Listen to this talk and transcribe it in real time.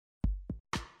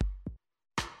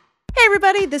Hey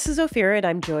everybody, this is Ophira and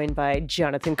I'm joined by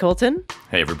Jonathan Coulton.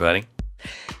 Hey everybody.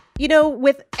 You know,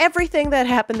 with everything that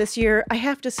happened this year, I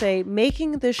have to say,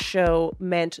 making this show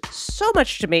meant so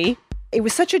much to me. It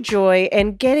was such a joy,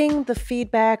 and getting the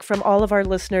feedback from all of our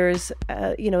listeners,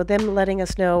 them letting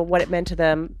us know what it meant to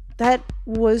them, that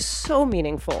was so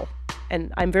meaningful,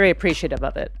 and I'm very appreciative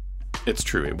of it. It's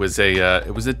true. It was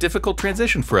a difficult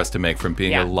transition for us to make from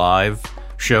being a live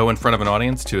show in front of an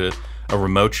audience to a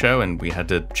remote show, and we had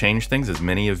to change things, as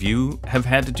many of you have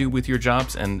had to do with your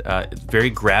jobs, and it's very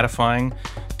gratifying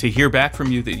to hear back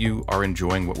from you that you are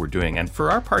enjoying what we're doing. And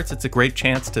for our parts, it's a great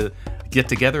chance to get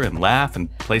together and laugh and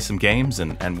play some games,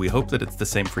 and we hope that it's the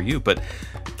same for you. But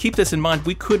keep this in mind,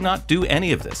 we could not do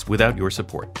any of this without your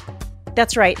support.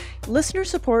 That's right. Listener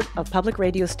support of public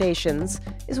radio stations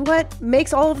is what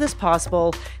makes all of this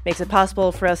possible, makes it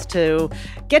possible for us to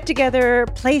get together,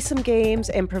 play some games,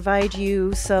 and provide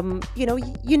you some,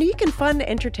 unique and fun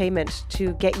entertainment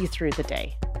to get you through the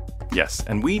day. Yes,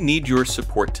 and we need your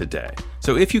support today.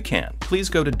 So if you can, please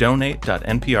go to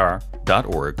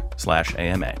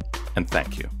donate.npr.org/AMA. And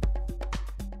thank you.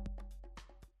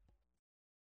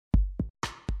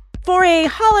 For a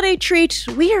holiday treat,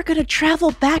 we are going to travel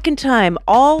back in time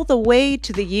all the way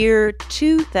to the year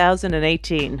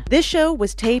 2018. This show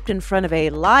was taped in front of a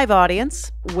live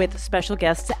audience with special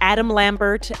guests Adam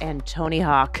Lambert and Tony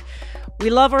Hawk.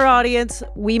 We love our audience,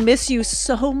 we miss you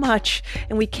so much,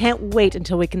 and we can't wait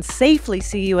until we can safely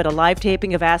see you at a live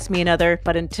taping of Ask Me Another.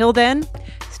 But until then,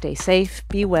 stay safe,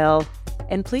 be well,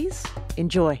 and please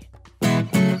enjoy.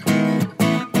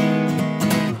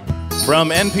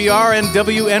 From NPR and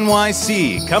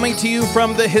WNYC, coming to you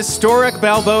from the historic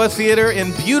Balboa Theater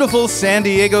in beautiful San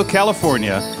Diego,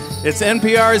 California, it's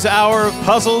NPR's hour of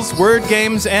puzzles, word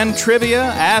games, and trivia,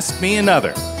 Ask Me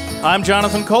Another. I'm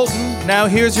Jonathan Coulton. Now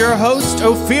here's your host,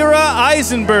 Ophira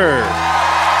Eisenberg.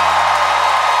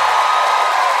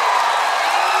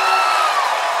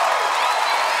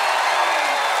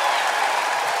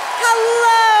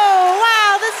 Hello!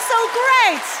 Wow, this is so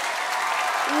great!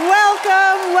 Welcome.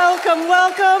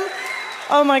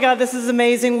 Oh my God, this is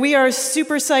amazing. We are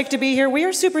super psyched to be here. We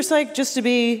are super psyched just to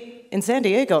be in San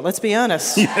Diego, let's be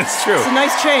honest. Yeah, it's true. It's a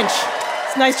nice change.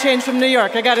 It's a nice change from New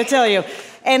York, I gotta tell you.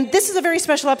 And this is a very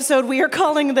special episode. We are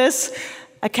calling this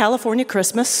A California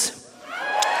Christmas.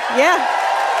 Yeah.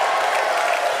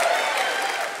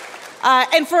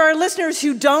 And for our listeners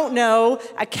who don't know,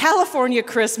 A California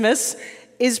Christmas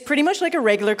is pretty much like a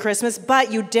regular Christmas,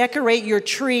 but you decorate your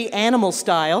tree animal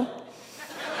style.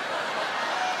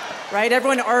 Right?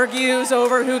 Everyone argues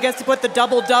over who gets to put the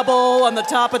double-double on the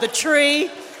top of the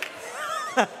tree.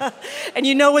 And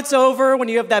you know it's over when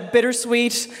you have that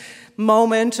bittersweet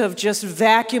moment of just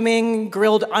vacuuming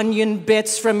grilled onion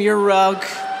bits from your rug.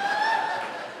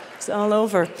 It's all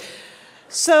over.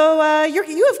 So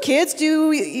you have kids.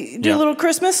 Do you do a little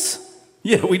Christmas?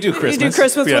 Yeah, we do Christmas. You do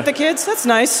Christmas with the kids? That's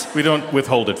nice. We don't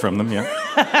withhold it from them, yeah.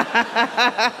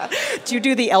 Do you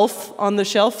do the elf on the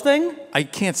shelf thing? I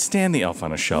can't stand the elf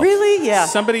on a shelf. Really? Yeah.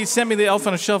 Somebody sent me the elf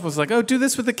on a shelf and was like, oh, do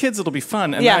this with the kids, it'll be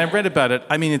fun. And then I read about it.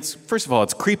 I mean, first of all,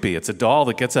 it's creepy. It's a doll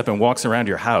that gets up and walks around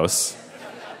your house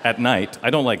at night.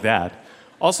 I don't like that.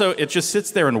 Also, it just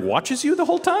sits there and watches you the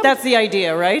whole time? That's the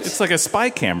idea, right? It's like a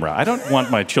spy camera. I don't want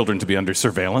my children to be under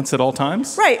surveillance at all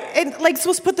times. Right. And,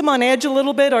 supposed to put them on edge a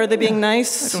little bit? Are they being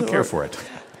nice? I don't care for it.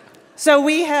 So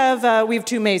we have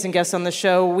two amazing guests on the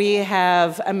show. We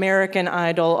have American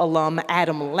Idol alum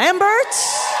Adam Lambert.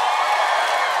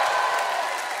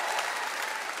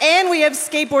 And we have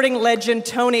skateboarding legend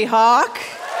Tony Hawk.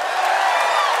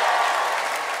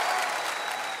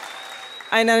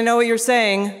 And I know what you're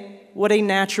saying. What a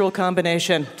natural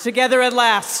combination. Together at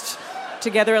last.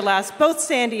 Both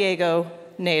San Diego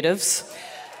natives.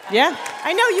 Yeah,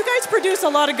 I know. You guys produce a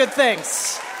lot of good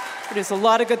things.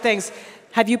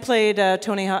 Have you played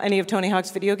any of Tony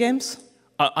Hawk's video games?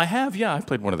 I have, yeah. I've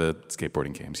played one of the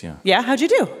skateboarding games, yeah. Yeah? How'd you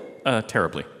do?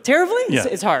 Terribly. Terribly? Yeah.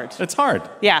 It's hard. It's hard.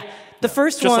 Yeah. The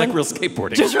first one... Just like real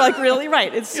skateboarding. Just like really,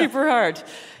 right. It's super hard.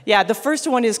 Yeah, the first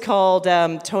one is called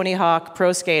Tony Hawk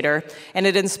Pro Skater, and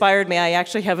it inspired me. I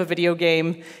actually have a video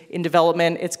game in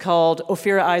development. It's called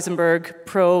Ophira Eisenberg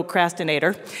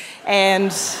Procrastinator,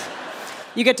 and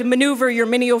you get to maneuver your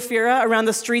mini Ophira around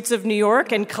the streets of New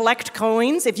York and collect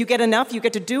coins. If you get enough, you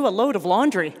get to do a load of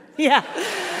laundry. Yeah.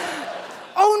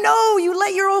 Oh no, you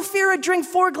let your Ophira drink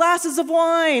 4 glasses of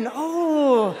wine.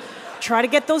 Oh, try to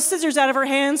get those scissors out of her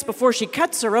hands before she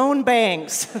cuts her own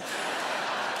bangs.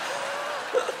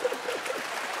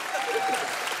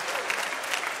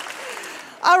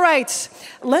 All right,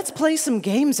 let's play some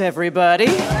games, everybody.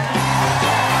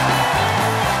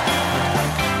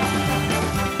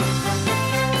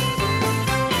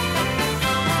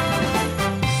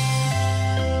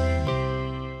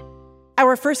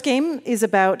 Our first game is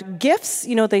about gifts.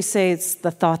 You know, they say it's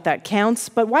the thought that counts,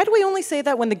 but why do we only say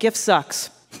that when the gift sucks?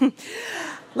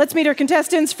 Let's meet our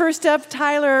contestants. First up,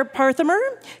 Tyler Parthamer.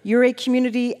 You're a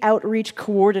community outreach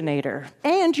coordinator,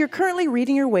 and you're currently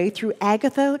reading your way through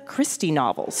Agatha Christie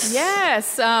novels. Yes.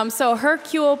 So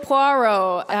Hercule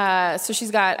Poirot. So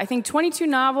she's got, I think, 22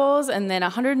 novels and then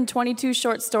 122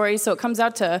 short stories. So it comes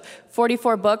out to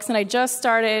 44 books. And I just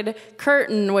started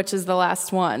Curtain, which is the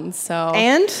last one. So.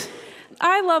 And?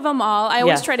 I love them all. I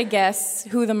always try to guess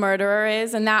who the murderer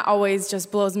is, and that always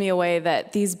just blows me away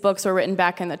that these books were written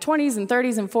back in the 20s and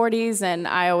 30s and 40s, and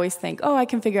I always think, oh, I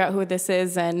can figure out who this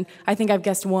is, and I think I've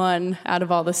guessed one out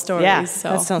of all the stories. Yeah,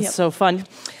 that sounds so fun.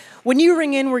 When you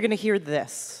ring in, we're going to hear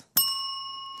this.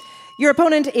 Your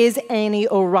opponent is Annie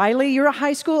O'Reilly. You're a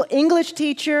high school English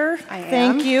teacher. I am.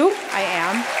 Thank you. I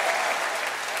am.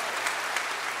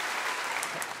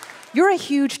 You're a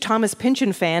huge Thomas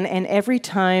Pynchon fan, and every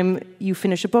time you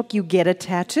finish a book, you get a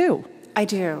tattoo. I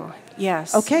do,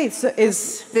 yes. Okay, so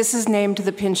This is named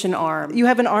the Pynchon arm. you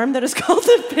have an arm that is called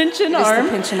the Pynchon arm? It's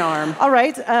the Pynchon arm. All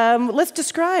right, let's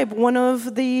describe one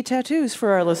of the tattoos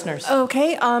for our listeners.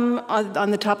 Okay, on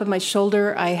the top of my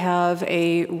shoulder, I have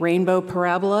a rainbow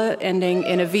parabola ending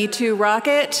in a V2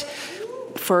 rocket.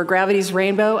 For Gravity's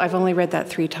Rainbow, I've only read that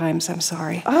 3 times, I'm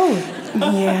sorry. Oh,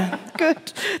 Yeah.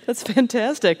 good. That's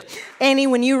fantastic. Annie,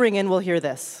 when you ring in, we'll hear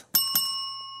this.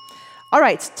 All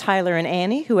right, Tyler and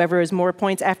Annie, whoever has more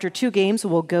points after 2 games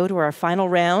will go to our final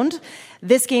round.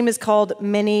 This game is called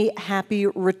Many Happy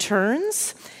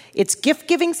Returns. It's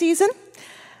gift-giving season,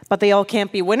 but they all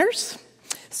can't be winners.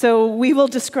 So we will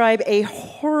describe a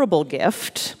horrible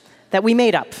gift that we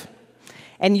made up.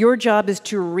 And your job is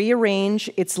to rearrange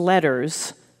its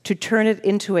letters to turn it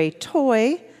into a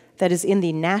toy that is in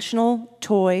the National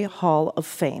Toy Hall of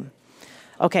Fame.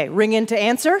 Okay, ring in to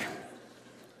answer.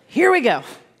 Here we go.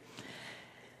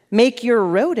 Make your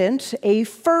rodent a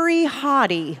furry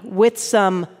hottie with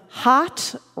some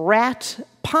hot rat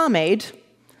pomade,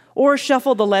 or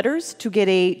shuffle the letters to get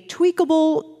a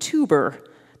tweakable tuber,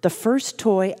 the first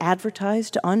toy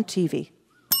advertised on TV.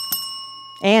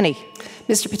 Annie.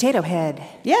 Mr. Potato Head.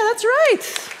 Yeah, that's right.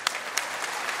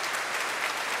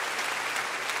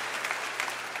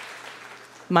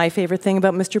 My favorite thing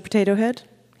about Mr. Potato Head,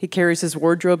 he carries his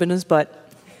wardrobe in his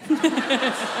butt.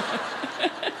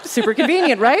 Super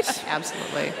convenient, right?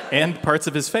 Absolutely. And parts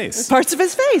of his face. Parts of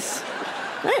his face.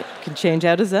 Right, can change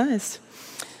out his eyes.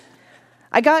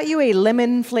 I got you a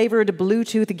lemon-flavored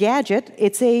Bluetooth gadget.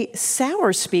 It's a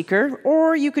sour speaker,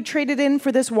 or you could trade it in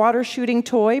for this water-shooting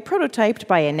toy prototyped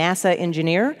by a NASA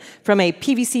engineer from a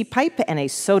PVC pipe and a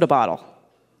soda bottle.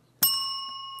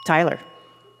 Tyler.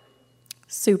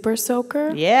 Super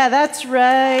Soaker? Yeah, that's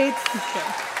right.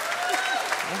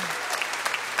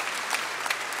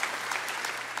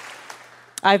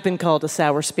 I've been called a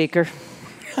sour speaker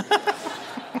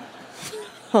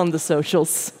on the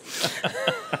socials.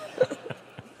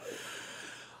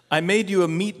 I made you a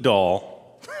meat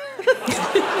doll.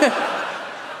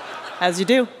 As you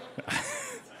do.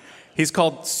 He's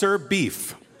called Sir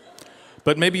Beef.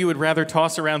 But maybe you would rather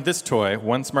toss around this toy,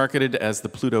 once marketed as the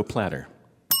Pluto Platter.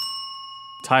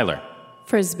 Tyler.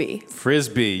 Frisbee.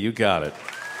 Frisbee, you got it.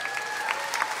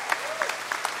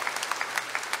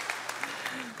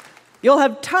 You'll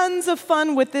have tons of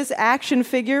fun with this action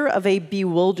figure of a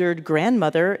bewildered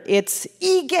grandmother. It's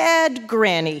Egad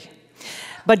Granny.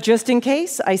 But just in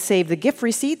case, I saved the gift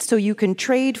receipt so you can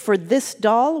trade for this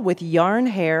doll with yarn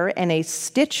hair and a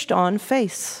stitched-on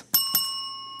face.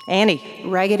 Annie.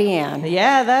 Raggedy Ann.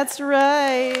 Yeah, that's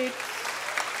right.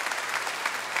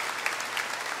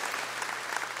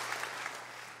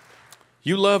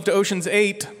 You loved Ocean's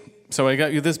 8, so I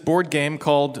got you this board game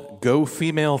called Go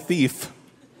Female Thief.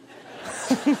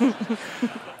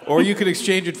 Or you could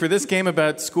exchange it for this game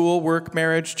about school, work,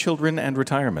 marriage, children, and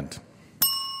retirement.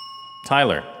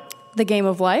 Tyler. The Game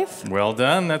of Life? Well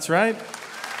done, that's right.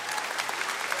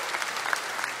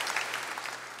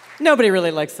 Nobody really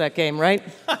likes that game, right?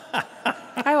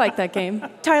 I like that game.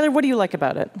 Tyler, what do you like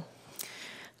about it?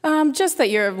 Just that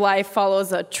your life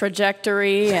follows a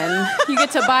trajectory and you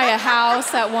get to buy a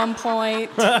house at one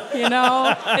point, you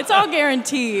know? It's all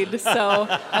guaranteed, so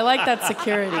I like that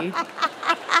security.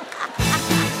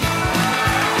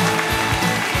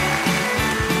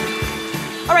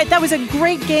 All right, that was a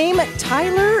great game.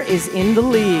 Tyler is in the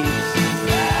lead.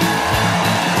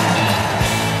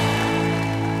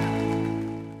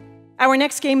 Our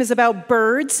next game is about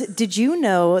birds. Did you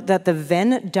know that the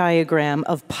Venn diagram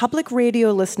of public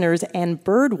radio listeners and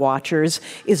bird watchers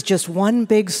is just one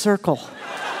big circle?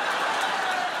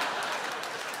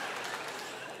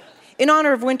 In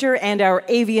honor of winter and our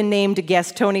avian-named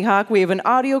guest, Tony Hawk, we have an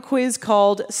audio quiz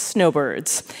called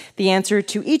Snowbirds. The answer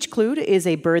to each clue is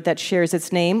a bird that shares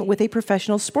its name with a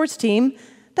professional sports team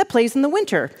that plays in the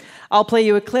winter. I'll play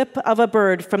you a clip of a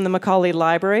bird from the Macaulay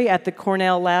Library at the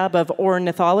Cornell Lab of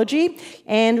Ornithology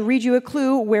and read you a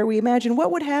clue where we imagine what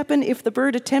would happen if the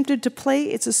bird attempted to play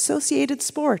its associated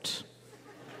sport.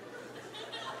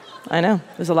 I know,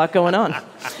 there's a lot going on.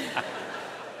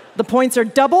 The points are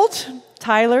doubled.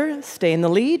 Tyler, stay in the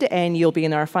lead, and you'll be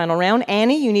in our final round.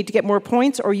 Annie, you need to get more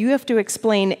points, or you have to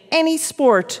explain any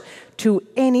sport to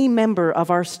any member of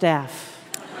our staff.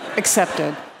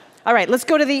 Accepted. All right, let's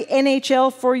go to the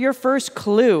NHL for your first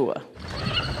clue.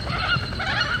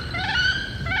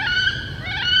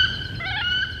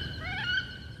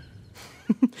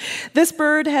 This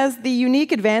bird has the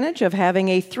unique advantage of having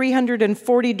a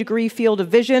 340-degree field of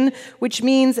vision, which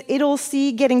means it'll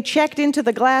see getting checked into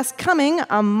the glass coming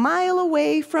a mile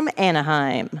away from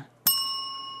Anaheim.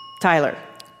 Tyler.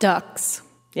 Ducks.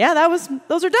 Yeah,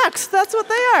 those are ducks. That's what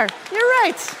they are. You're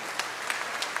right.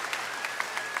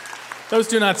 Those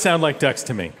do not sound like ducks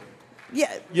to me.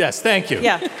 Yeah. Yes, thank you.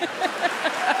 Yeah.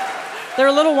 They're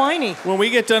a little whiny. When we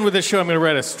get done with this show, I'm going to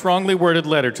write a strongly worded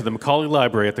letter to the Macaulay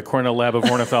Library at the Cornell Lab of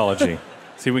Ornithology.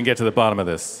 See if we can get to the bottom of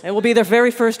this. It will be their very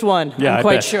first one, yeah, I'm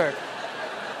quite sure.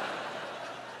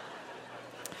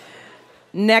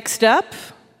 Next up,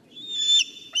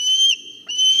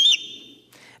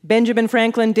 Benjamin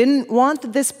Franklin didn't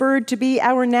want this bird to be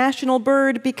our national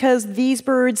bird because these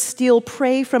birds steal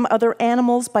prey from other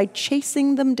animals by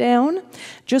chasing them down,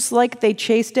 just like they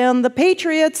chased down the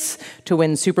Patriots to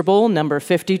win Super Bowl number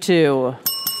 52.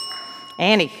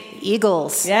 Annie.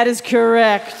 Eagles. That is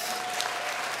correct.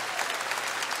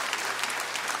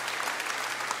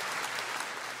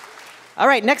 All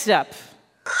right, next up.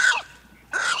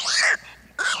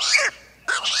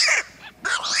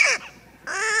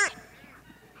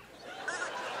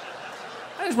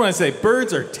 I just want to say,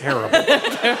 birds are terrible.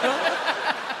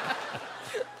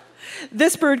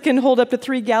 This bird can hold up to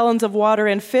 3 gallons of water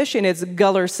and fish in its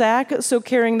guller sack, so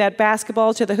carrying that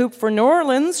basketball to the hoop for New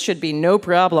Orleans should be no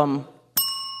problem.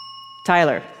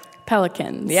 Tyler.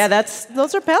 Pelicans. Yeah,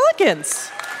 those are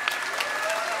pelicans.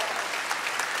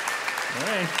 All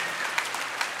right.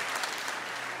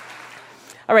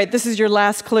 All right, this is your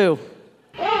last clue.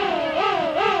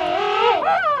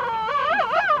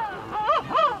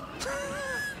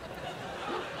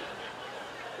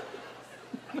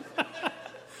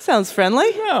 Sounds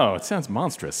friendly. No, it sounds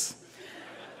monstrous.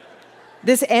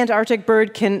 This Antarctic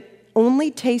bird can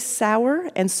only taste sour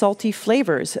and salty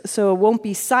flavors, so it won't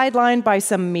be sidelined by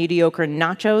some mediocre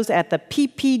nachos at the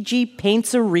PPG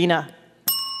Paints Arena.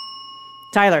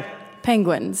 Tyler.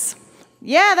 Penguins.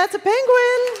 Yeah, that's a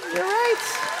penguin. You're right.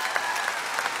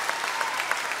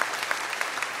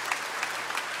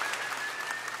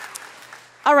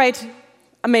 All right.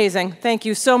 Amazing. Thank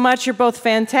you so much. You're both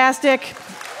fantastic.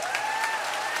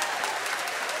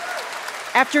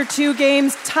 After 2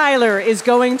 games, Tyler is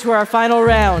going to our final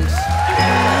round.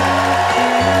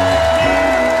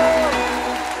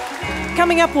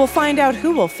 Coming up, we'll find out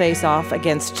who will face off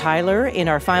against Tyler in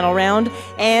our final round.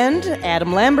 And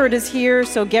Adam Lambert is here,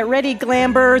 so get ready,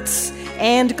 Glamberts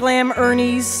and Glam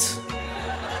Ernies.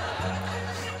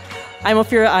 I'm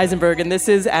Ophira Eisenberg, and this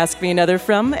is Ask Me Another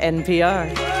from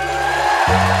NPR.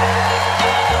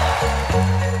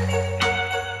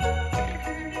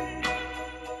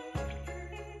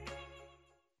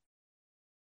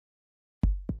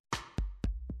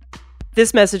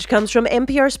 This message comes from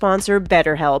NPR sponsor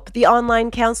BetterHelp, the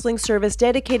online counseling service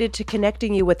dedicated to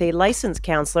connecting you with a licensed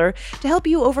counselor to help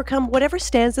you overcome whatever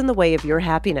stands in the way of your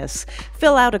happiness.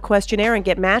 Fill out a questionnaire and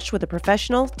get matched with a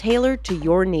professional tailored to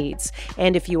your needs.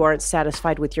 And if you aren't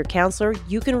satisfied with your counselor,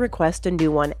 you can request a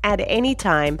new one at any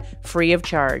time, free of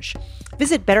charge.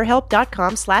 Visit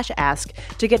BetterHelp.com/ask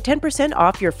to get 10%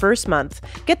 off your first month.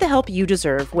 Get the help you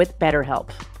deserve with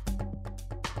BetterHelp.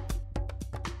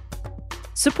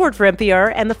 Support for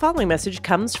NPR and the following message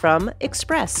comes from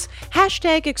Express.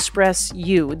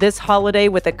 #ExpressYou this holiday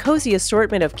with a cozy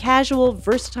assortment of casual,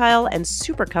 versatile, and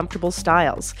super comfortable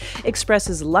styles.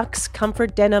 Express's luxe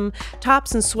comfort denim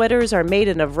tops and sweaters are made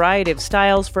in a variety of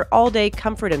styles for all-day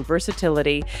comfort and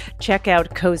versatility. Check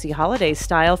out cozy holiday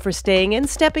style for staying in,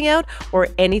 stepping out, or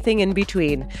anything in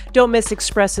between. Don't miss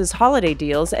Express's holiday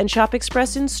deals and shop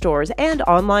Express in stores and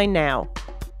online now.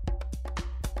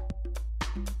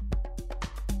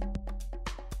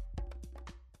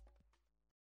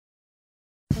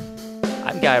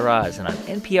 I'm Guy Raz, and on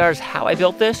NPR's How I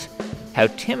Built This, how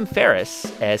Tim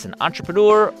Ferriss, as an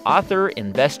entrepreneur, author,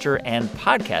 investor, and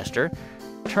podcaster,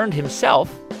 turned himself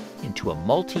into a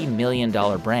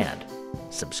multi-million-dollar brand.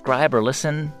 Subscribe or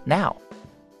listen now.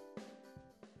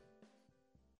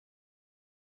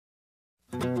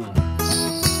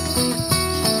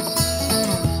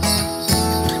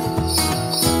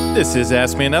 This is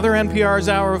Ask Me Another, NPR's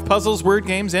hour of puzzles, word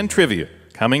games, and trivia,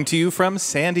 coming to you from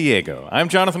San Diego. I'm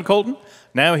Jonathan Colton.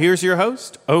 Now here's your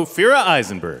host, Ophira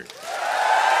Eisenberg.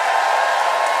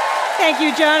 Thank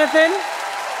you, Jonathan.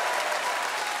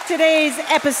 Today's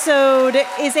episode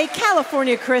is a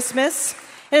California Christmas,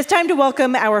 and it's time to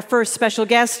welcome our first special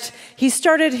guest. He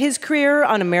started his career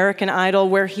on American Idol,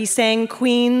 where he sang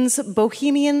Queen's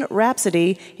Bohemian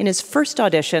Rhapsody in his first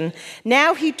audition.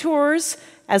 Now he tours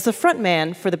as the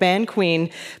frontman for the band Queen.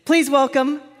 Please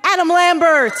welcome Adam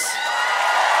Lambert.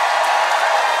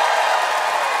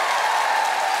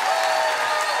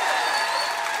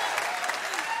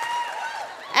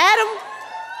 Adam,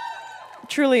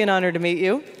 truly an honor to meet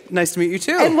you. Nice to meet you,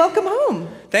 too. And welcome home.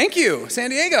 Thank you. San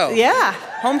Diego. Yeah.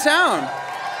 Hometown.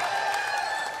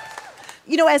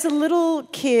 You know, as a little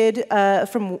kid,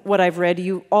 from what I've read,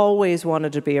 you always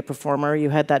wanted to be a performer. You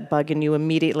had that bug in you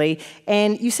immediately.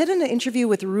 And you said in an interview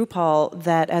with RuPaul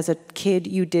that as a kid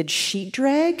you did sheet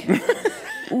drag.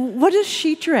 What is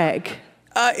sheet drag?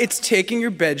 It's taking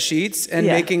your bed sheets and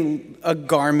making a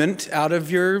garment out of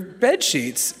your bed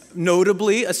sheets.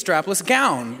 Notably, a strapless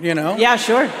gown, you know? Yeah,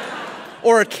 sure.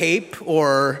 Or a cape,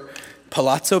 or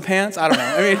palazzo pants. I don't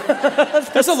know. I mean,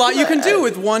 there's a lot you can do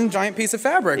with one giant piece of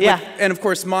fabric. Yeah. And of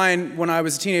course, mine, when I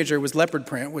was a teenager, was leopard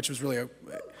print, which was really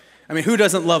who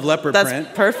doesn't love leopard print?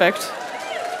 That's perfect.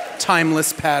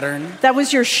 Timeless pattern. That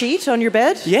was your sheet on your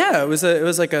bed? Yeah, it was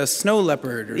like a snow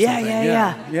leopard or something.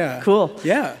 Yeah. Cool.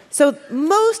 Yeah. So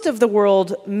most of the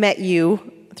world met you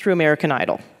through American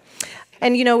Idol.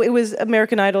 And, you know, it was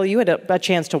American Idol. You had a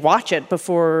chance to watch it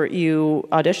before you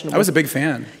auditioned. I was a big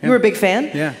fan. Yeah. You were a big fan?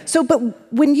 Yeah. So, but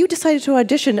when you decided to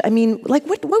audition, I mean, like,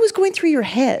 what was going through your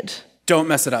head? Don't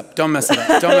mess it up. Don't mess it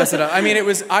up. Don't mess it up. I mean,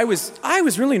 I was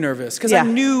really nervous because I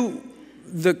knew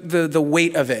the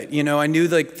weight of it. You know, I knew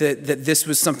like that this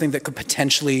was something that could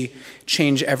potentially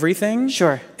change everything.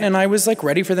 Sure. And I was like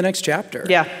ready for the next chapter.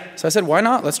 Yeah. So I said, why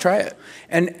not? Let's try it.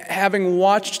 And having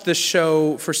watched the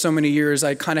show for so many years,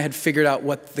 I kind of had figured out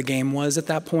what the game was at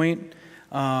that point.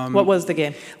 What was the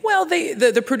game? Well,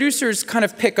 the producers kind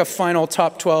of pick a final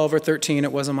top 12 or 13,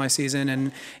 it was on my season,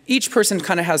 and each person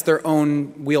kind of has their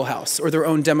own wheelhouse or their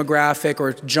own demographic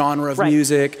or genre of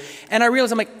music. And I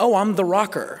realized, I'm like, oh, I'm the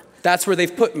rocker. That's where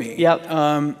they've put me. Yep.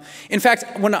 In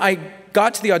fact, when I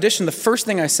got to the audition, the first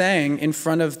thing I sang in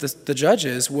front of the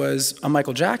judges was a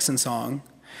Michael Jackson song.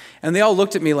 And they all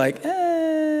looked at me like,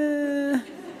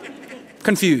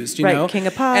 confused, you know? King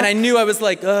of Pop. And I knew I was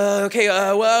like, okay,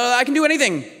 well, I can do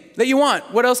anything that you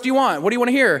want. What else do you want? What do you want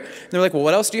to hear? And they're like, well,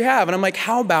 what else do you have? And I'm like,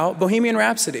 how about Bohemian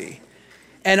Rhapsody?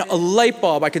 And a light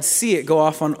bulb, I could see it go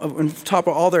off on top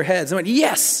of all their heads. I went,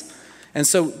 yes! And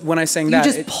so when I sang that...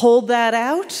 You just pulled that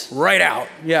out? Right out,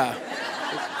 yeah.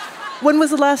 When was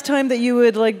the last time that you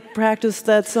would, like, practice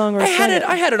that song or I had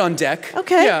it on deck.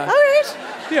 Okay, yeah. all right.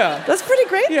 Yeah. That's pretty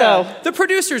great, though. The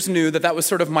producers knew that was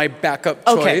sort of my backup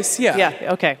choice. Yeah,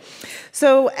 okay.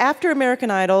 So after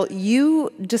American Idol,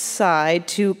 you decide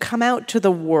to come out to the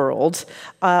world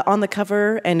on the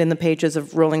cover and in the pages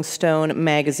of Rolling Stone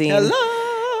magazine.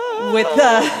 Hello! With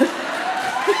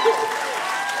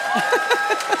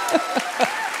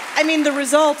I mean, the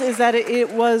result is that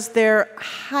it was their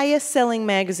highest-selling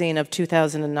magazine of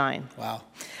 2009. Wow.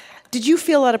 Did you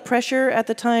feel a lot of pressure at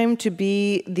the time to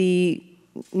be the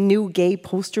new gay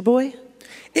poster boy?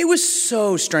 It was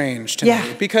so strange to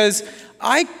me because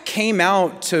I came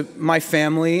out to my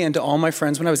family and to all my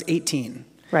friends when I was 18.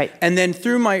 Right. And then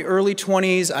through my early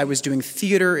 20s, I was doing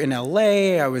theater in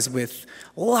LA. I was with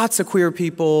lots of queer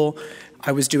people.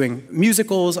 I was doing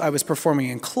musicals, I was performing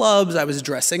in clubs, I was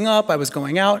dressing up, I was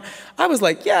going out. I was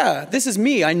like, yeah, this is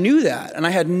me. I knew that. And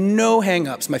I had no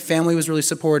hang-ups. My family was really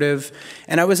supportive,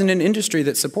 and I was in an industry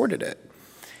that supported it.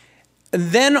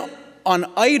 And then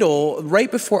on Idol,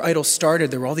 right before Idol started,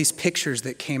 there were all these pictures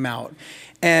that came out.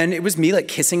 And it was me like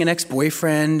kissing an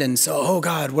ex-boyfriend, and so, oh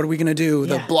God, what are we gonna do?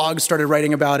 The blog started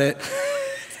writing about it.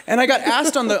 And I got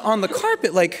asked on the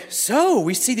carpet, like, so,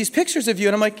 we see these pictures of you,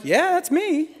 and I'm like, yeah, that's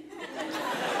me.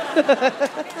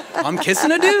 I'm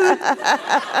kissing a dude.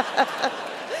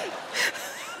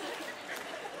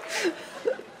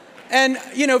 And,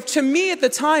 you know, to me at the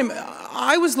time,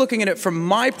 I was looking at it from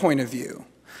my point of view.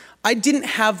 I didn't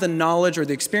have the knowledge or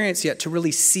the experience yet to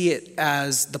really see it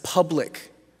as the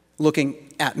public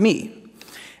looking at me.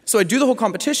 So I do the whole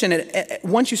competition, and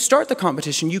once you start the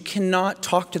competition, you cannot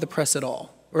talk to the press at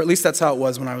all. Or at least that's how it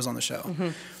was when I was on the show. Mm-hmm.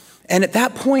 And at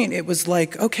that point, it was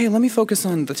like, okay, let me focus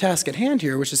on the task at hand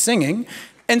here, which is singing.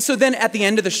 And so then at the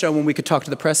end of the show, when we could talk to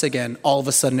the press again, all of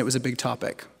a sudden it was a big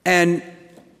topic. And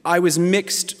I was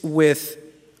mixed with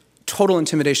total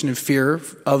intimidation and fear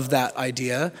of that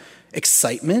idea,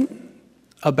 excitement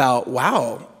about,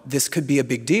 wow, this could be a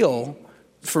big deal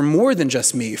for more than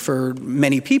just me, for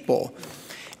many people.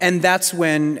 And that's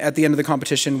when, at the end of the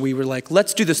competition, we were like,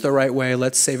 let's do this the right way.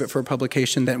 Let's save it for a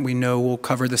publication that we know will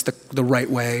cover this the right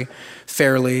way,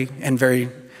 fairly, and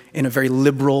in a very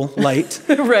liberal light.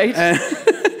 Right.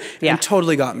 And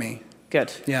totally got me.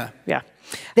 Good. Yeah. Yeah.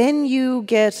 Then you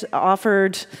get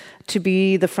offered to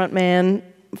be the front man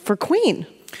for Queen.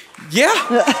 Yeah.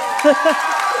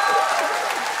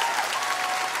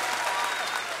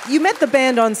 You met the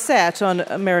band on set on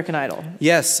American Idol.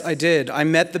 Yes, I did. I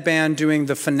met the band doing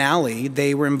the finale.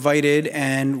 They were invited,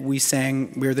 and we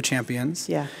sang We're the Champions.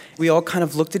 Yeah. We all kind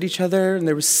of looked at each other, and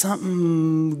there was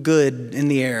something good in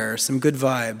the air, some good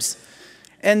vibes.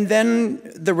 And then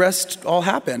the rest all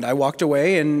happened. I walked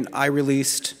away, and I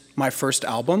released my first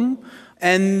album.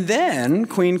 And then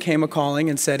Queen came a-calling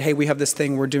and said, hey, we have this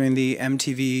thing. We're doing the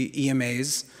MTV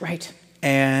EMAs. Right.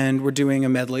 And we're doing a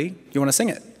medley. You want to sing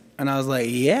it? And I was like,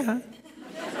 yeah.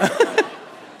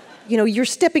 You know, you're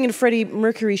stepping in Freddie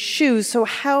Mercury's shoes, so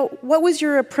what was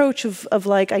your approach of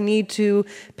like, I need to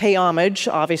pay homage,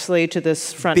 obviously, to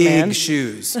this front man? Big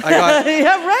shoes.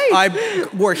 Yeah, right. I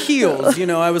wore heels,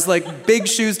 I was like, big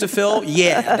shoes to fill?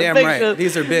 Yeah, damn right. Shoes.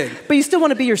 These are big. But you still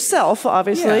want to be yourself,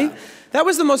 obviously. Yeah. That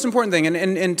was the most important thing. And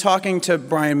in talking to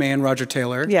Brian May and Roger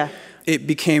Taylor, it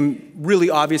became really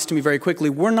obvious to me very quickly,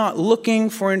 we're not looking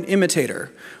for an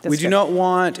imitator. We do not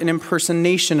want an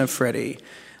impersonation of Freddie.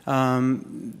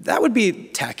 That would be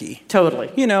tacky. Totally.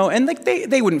 And like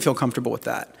they wouldn't feel comfortable with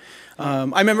that.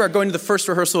 I remember going to the first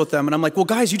rehearsal with them, and I'm like, well,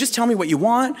 guys, you just tell me what you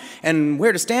want, and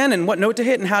where to stand, and what note to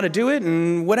hit, and how to do it,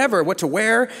 and whatever, what to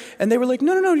wear. And they were like,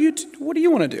 no, what do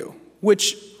you want to do?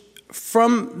 Which,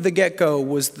 from the get-go,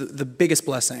 was the biggest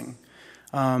blessing.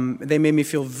 They made me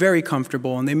feel very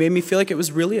comfortable, and they made me feel like it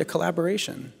was really a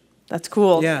collaboration. That's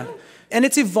cool. Yeah. And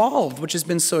it's evolved, which has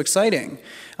been so exciting.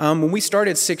 When we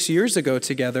started 6 years ago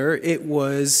together, it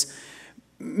was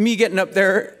me getting up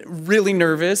there really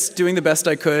nervous, doing the best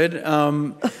I could.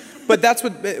 But that's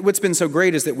what's been so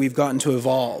great is that we've gotten to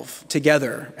evolve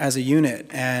together as a unit.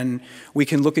 And we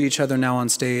can look at each other now on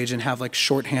stage and have like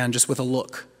shorthand just with a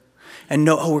look. And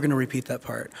know, we're going to repeat that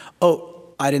part.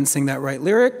 Oh, I didn't sing that right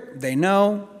lyric. They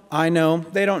know. I know.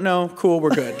 They don't know. Cool,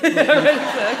 we're good.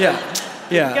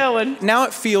 Yeah. Going. Now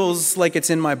it feels like it's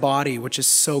in my body, which is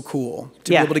so cool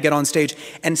to be able to get on stage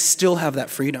and still have that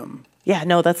freedom. Yeah,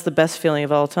 no, that's the best feeling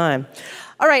of all time.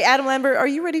 All right, Adam Lambert, are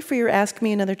you ready for your Ask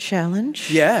Me Another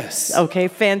challenge? Yes. Okay,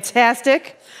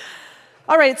 fantastic.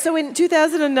 All right, so in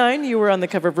 2009, you were on the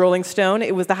cover of Rolling Stone.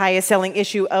 It was the highest-selling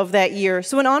issue of that year.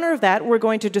 So in honor of that, we're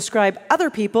going to describe other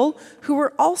people who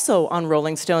were also on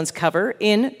Rolling Stone's cover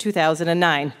in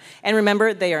 2009. And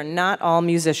remember, they are not all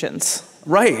musicians.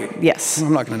 Right. Yes.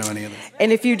 I'm not going to know any of this.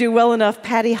 And if you do well enough,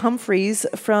 Patty Humphreys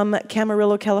from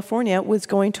Camarillo, California, was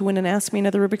going to win an Ask Me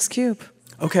Another Rubik's Cube.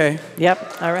 Okay.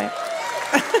 Yep, all right.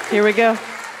 Here we go.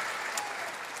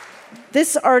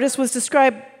 This artist was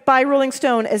described by Rolling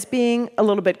Stone as being a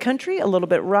little bit country, a little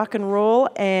bit rock and roll,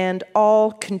 and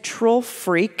all control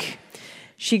freak.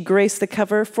 She graced the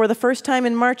cover for the first time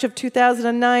in March of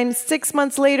 2009. 6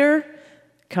 months later,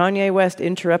 Kanye West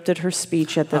interrupted her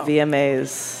speech at the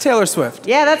VMAs. Taylor Swift.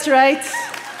 Yeah, that's right.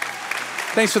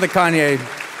 Thanks for the Kanye.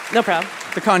 No problem.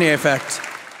 The Kanye effect.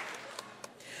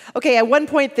 Okay, at one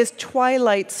point, this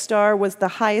Twilight star was the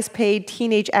highest paid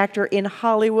teenage actor in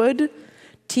Hollywood.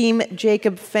 Team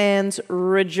Jacob fans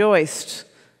rejoiced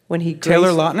when he graced...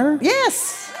 Taylor Lautner?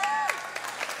 Yes!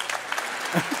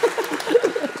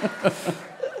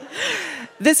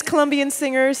 This Colombian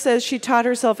singer says she taught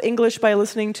herself English by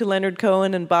listening to Leonard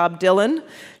Cohen and Bob Dylan.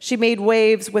 She made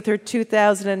waves with her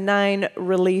 2009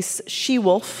 release,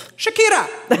 She-Wolf. Shakira!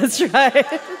 That's right.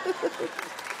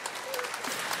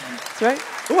 That's right.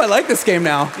 Oh, I like this game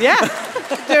now. Yeah,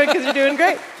 because you're doing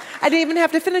great. I didn't even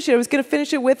have to finish it. I was going to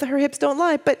finish it with Her Hips Don't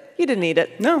Lie, but you didn't need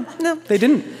it. No, they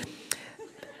didn't.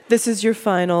 This is your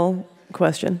final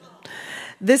question.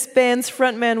 This band's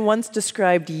frontman once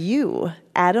described you,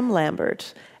 Adam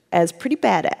Lambert, as pretty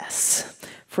badass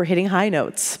for hitting high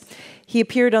notes. He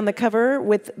appeared on the cover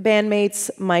with bandmates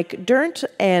Mike Dirnt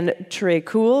and Trey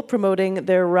Cool promoting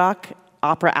their rock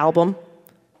opera album,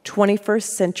 21st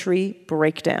Century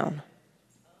Breakdown.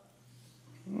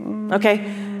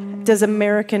 Okay. Does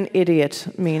American Idiot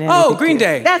mean anything? Oh, Green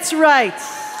Day. That's right.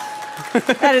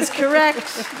 That is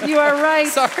correct. You are right.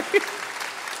 Sorry.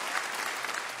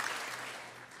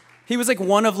 He was like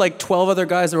one of like 12 other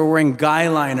guys that were wearing guy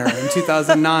liner in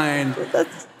 2009.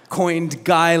 Coined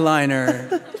guy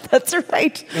liner. That's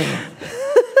right.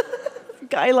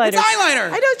 Guy liner. It's eyeliner. I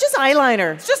know, it's just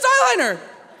eyeliner. It's just eyeliner. I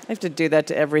have to do that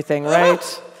to everything,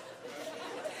 right?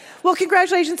 Well,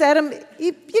 congratulations, Adam.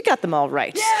 You got them all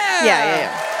right.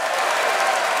 Yeah.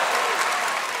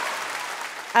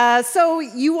 So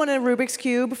you won a Rubik's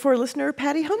Cube for listener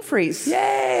Patty Humphreys.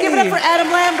 Yay! Give it up for Adam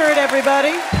Lambert,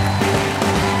 everybody.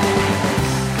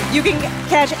 You can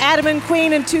catch Adam and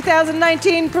Queen in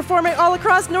 2019 performing all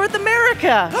across North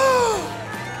America.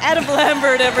 Adam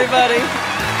Lambert, everybody.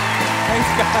 Thanks,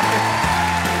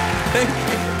 guys. Thank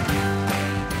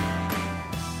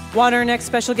you. Want our next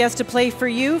special guest to play for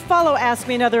you? Follow Ask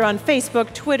Me Another on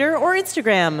Facebook, Twitter, or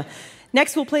Instagram.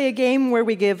 Next, we'll play a game where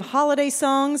we give holiday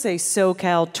songs a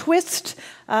SoCal twist.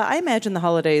 I imagine the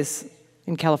holidays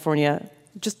in California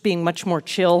just being much more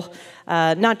chill,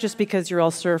 not just because you're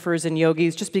all surfers and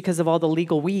yogis, just because of all the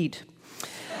legal weed.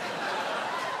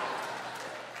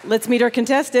 Let's meet our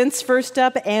contestants. First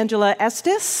up, Angela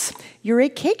Estes. You're a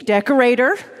cake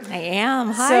decorator. I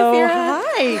am. Hi, So, Vera.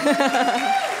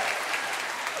 hi.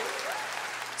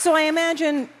 So I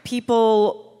imagine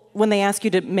people, when they ask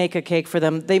you to make a cake for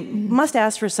them, they must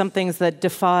ask for some things that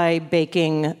defy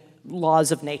baking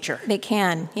laws of nature. They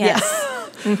can, yes.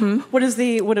 What are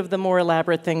the more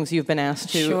elaborate things you've been asked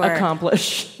to Sure.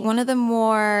 accomplish? One of the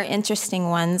more interesting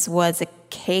ones was a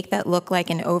cake that looked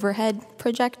like an overhead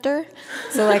projector.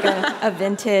 So like a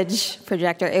vintage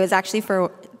projector. It was actually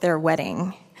for their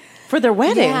wedding. For their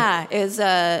wedding? Yeah, it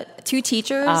was 2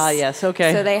 teachers. Ah, yes,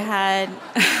 okay. So they had...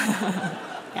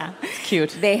 Yeah, it's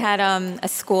cute. They had a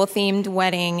school-themed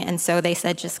wedding, and so they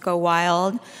said, just go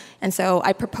wild. And so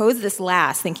I proposed this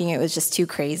last, thinking it was just too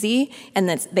crazy, and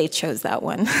then they chose that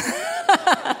one.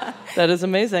 That is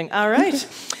amazing. All right.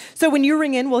 So when you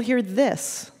ring in, we'll hear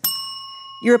this.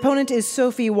 Your opponent is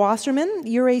Sophie Wasserman.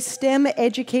 You're a STEM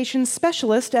education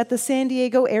specialist at the San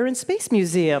Diego Air and Space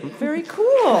Museum. Very cool.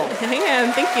 I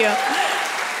am. Thank you.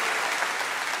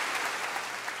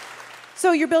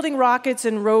 So you're building rockets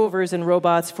and rovers and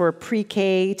robots for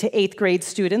pre-K to 8th grade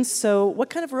students. So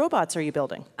what kind of robots are you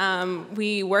building?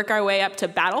 We work our way up to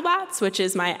BattleBots, which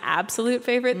is my absolute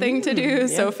favorite thing to do.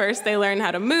 So first they learn how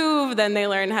to move, then they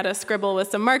learn how to scribble with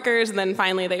some markers, and then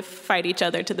finally they fight each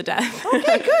other to the death.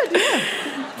 Okay, good.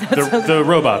 Yeah. The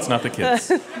robots, not the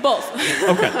kids. Both.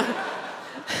 Okay.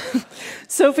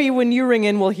 Sophie, when you ring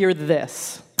in, we'll hear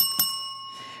this.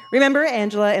 Remember,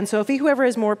 Angela and Sophie, whoever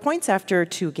has more points after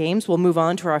 2 games will move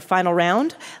on to our final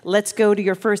round. Let's go to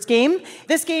your first game.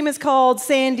 This game is called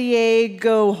San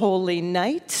Diego Holy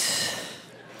Night.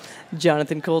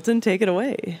 Jonathan Colton, take it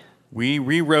away. We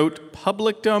rewrote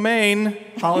public domain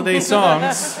holiday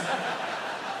songs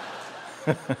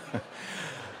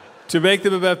to make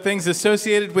them about things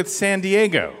associated with San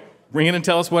Diego. Ring in and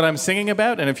tell us what I'm singing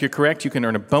about, and if you're correct, you can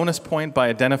earn a bonus point by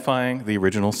identifying the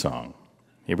original song.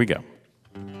 Here we go.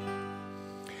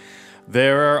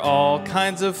 There are all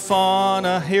kinds of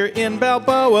fauna here in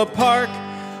Balboa Park.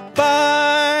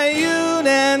 Bayou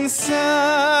and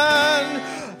sun.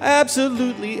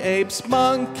 Absolutely apes,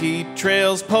 monkey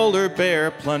trails, polar bear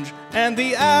plunge, and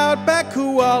the outback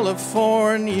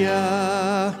California.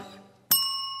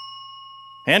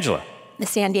 Angela. The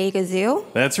San Diego Zoo.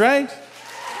 That's right.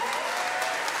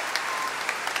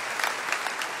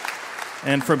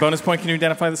 And for a bonus point, can you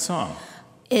identify the song?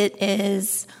 It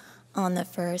is On the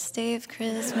First Day of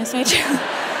Christmas. Is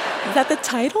that the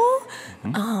title?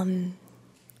 On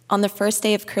the First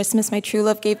Day of Christmas, my true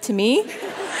love gave to me.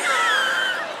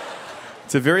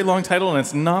 It's a very long title, and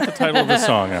it's not the title of the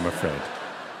song, I'm afraid.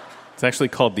 It's actually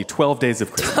called The 12 Days of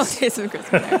Christmas. 12 Days of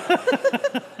Christmas.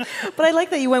 But I like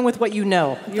that you went with what you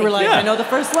know. You were like, Yeah. I know the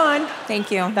first line.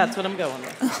 Thank you. That's what I'm going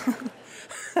with.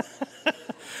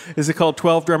 Is it called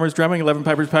 12 Drummers Drumming, 11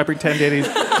 Pipers Piping, 10 Ladies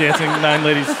Dancing, 9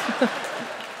 Ladies?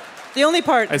 The only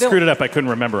part... I screwed it up. I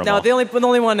couldn't remember them all. No, the only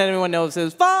one that anyone knows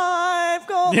is 5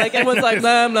 gold. Like, everyone's like,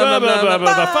 blah, blah, blah, blah,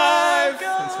 blah, blah, 5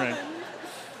 gold. That's right.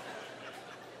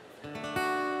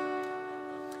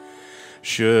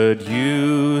 Should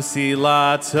you see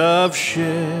lots of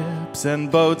ships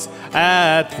and boats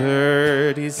at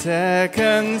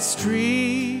 32nd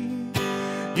Street,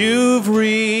 you've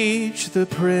reached the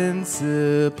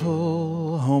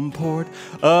principal home port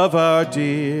of our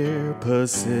dear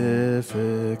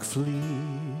Pacific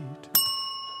Fleet.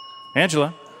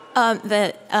 Angela?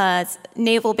 The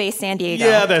Naval Base San Diego.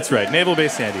 Yeah, that's right. Naval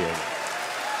Base San Diego.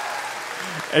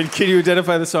 And can you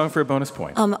identify the song for a bonus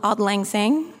point? Auld Lang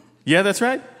Syne. Yeah, that's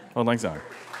right. Auld Lang Syne.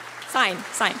 Sign.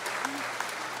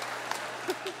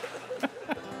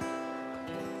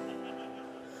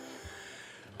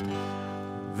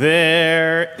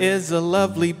 There is a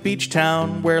lovely beach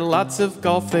town where lots of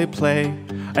golf they play,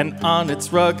 and on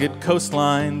its rugged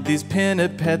coastline these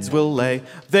pinnipeds will lay.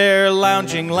 They're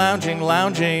lounging, lounging,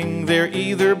 lounging, they're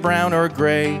either brown or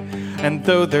gray, and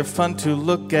though they're fun to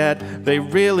look at, they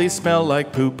really smell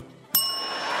like poop.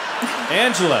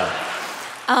 Angela.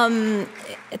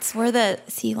 It's where the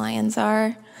sea lions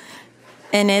are,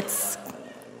 and it's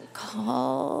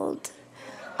called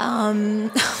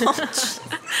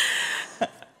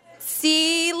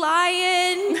Sea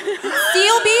Lion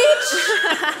Seal Beach.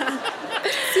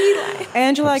 Sea Lion.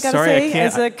 Angela, I gotta say,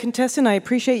 as a contestant, I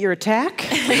appreciate your attack.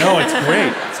 No, it's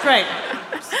great. It's great.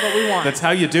 That's what we want. That's how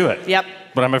you do it. Yep.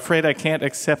 But I'm afraid I can't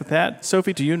accept that.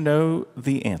 Sophie, do you know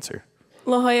the answer?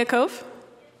 La Jolla Cove?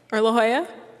 Or La Jolla?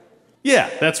 Yeah,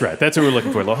 that's right. That's what we're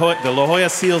looking for. The La Jolla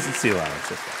Seals and Sea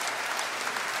Lions.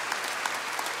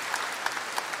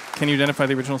 Can you identify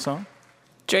the original song?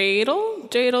 Dreidel,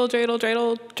 dreidel, dreidel,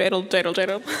 dreidel, dreidel, dreidel,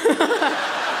 dreidel.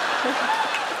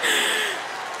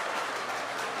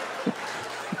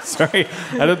 Sorry,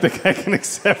 I don't think I can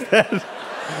accept that.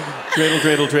 Dreidel,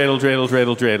 dreidel, dreidel, dreidel,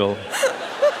 dreidel, dreidel.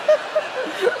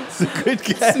 It's a good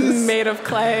guess. It's made of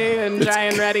clay and dry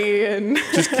and ready and...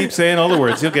 Just keep saying all the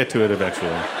words. You'll get to it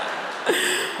eventually.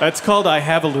 It's called I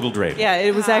Have a Little Dreidel. Yeah,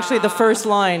 it was actually the first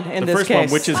line in this case. The first one,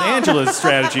 which is Angela's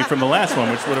strategy from the last one,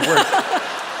 which would have worked.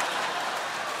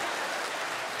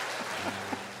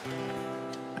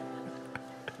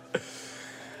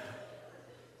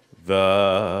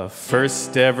 The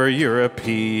first ever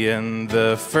European,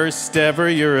 the first ever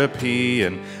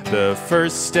European, the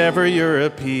first ever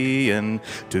European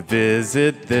to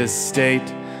visit this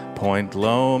state. Point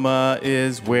Loma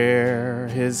is where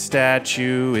his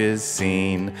statue is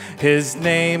seen. His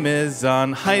name is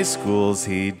on high schools.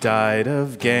 He died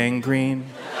of gangrene.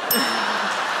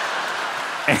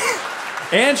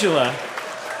 Angela.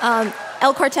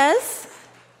 El Cortez?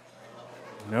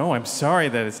 No, I'm sorry.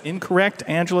 That is incorrect.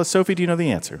 Angela, Sophie, do you know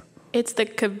the answer? It's the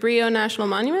Cabrillo National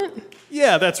Monument?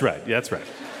 Yeah, that's right. Yeah, that's right.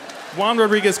 Juan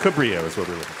Rodriguez Cabrillo is what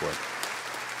we're looking for.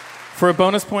 For a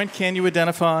bonus point, can you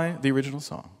identify the original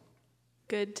song?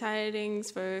 Good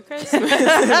tidings for Christmas.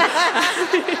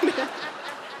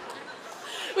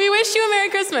 We wish you a Merry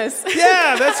Christmas.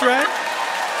 Yeah, that's right.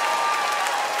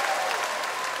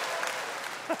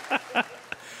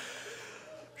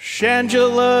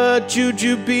 Shangela,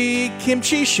 Jujube,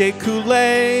 Kimchi, Shea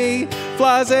Coulee,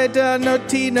 Flase da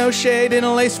Notino shade in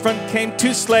a lace front came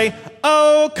to slay.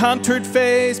 Oh, contoured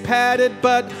face, padded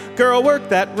butt, girl work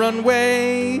that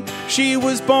runway. She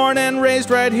was born and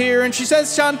raised right here, and she says,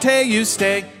 Shantae, you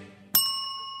stay.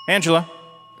 Angela.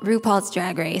 RuPaul's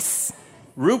Drag Race.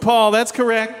 RuPaul, that's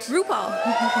correct. RuPaul.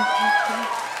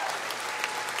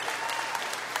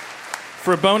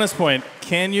 For a bonus point,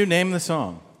 can you name the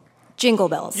song? Jingle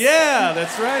Bells. Yeah,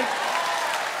 that's right.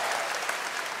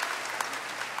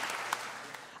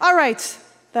 All right,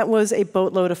 that was a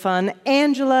boatload of fun.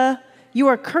 Angela, you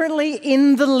are currently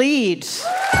in the lead.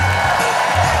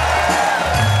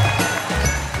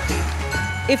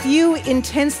 If you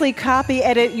intensely copy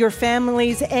edit your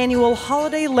family's annual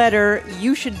holiday letter,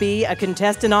 you should be a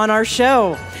contestant on our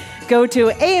show. Go to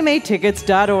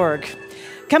amatickets.org.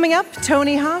 Coming up,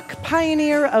 Tony Hawk,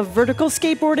 pioneer of vertical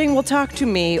skateboarding, will talk to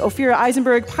me, Ophira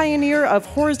Eisenberg, pioneer of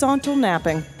horizontal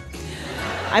napping.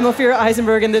 I'm Ophira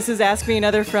Eisenberg, and this is Ask Me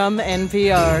Another from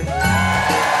NPR.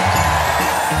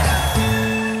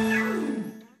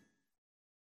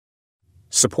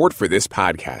 Support for this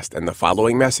podcast and the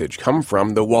following message come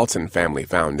from the Walton Family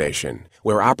Foundation,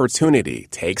 where opportunity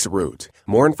takes root.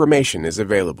 More information is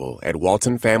available at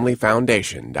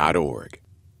waltonfamilyfoundation.org.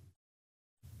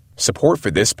 Support for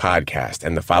this podcast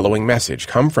and the following message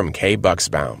come from Kay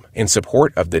Bucksbaum in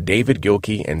support of the David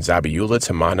Gilkey and Zabiula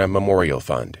Tamana Memorial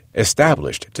Fund,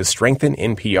 established to strengthen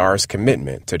NPR's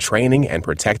commitment to training and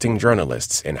protecting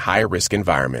journalists in high-risk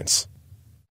environments.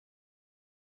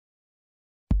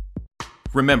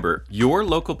 Remember, your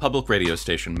local public radio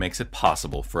station makes it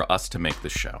possible for us to make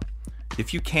this show.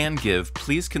 If you can give,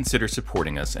 please consider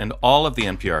supporting us and all of the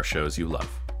NPR shows you love.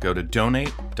 Go to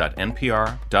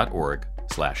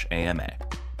donate.npr.org/AMA.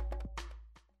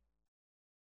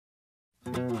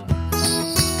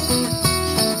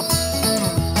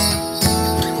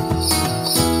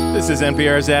 This is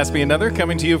NPR's Ask Me Another,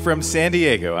 coming to you from San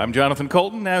Diego. I'm Jonathan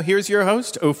Colton. Now here's your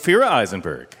host, Ophira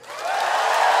Eisenberg.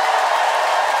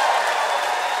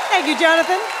 Thank you,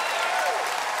 Jonathan.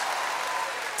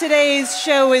 Today's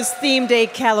show is themed a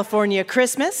California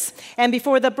Christmas. And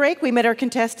before the break, we met our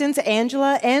contestants,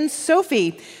 Angela and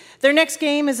Sophie. Their next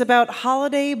game is about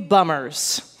holiday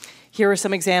bummers. Here are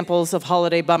some examples of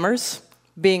holiday bummers: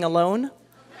 being alone,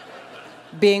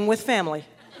 being with family.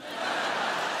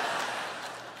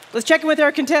 Let's check in with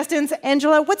our contestants.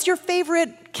 Angela, what's your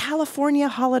favorite California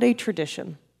holiday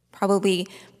tradition? Probably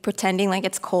pretending like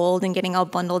it's cold and getting all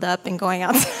bundled up and going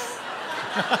out.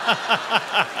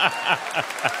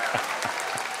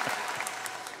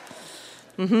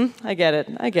 I get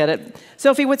it.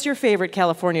 Sophie, what's your favorite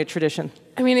California tradition?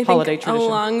 I mean, I holiday think tradition?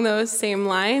 Along those same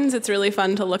lines, it's really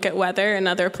fun to look at weather in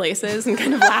other places and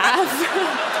kind of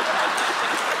laugh.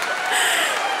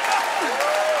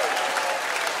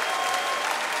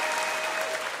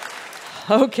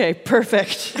 Okay,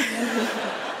 perfect.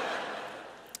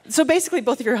 So basically,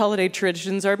 both of your holiday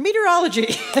traditions are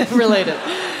meteorology related.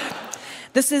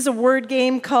 This is a word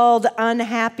game called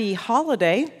Unhappy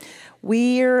Holiday.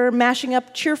 We're mashing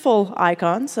up cheerful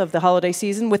icons of the holiday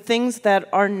season with things that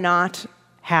are not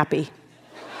happy.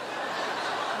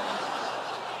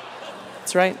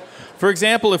 That's right. For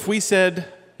example, if we said,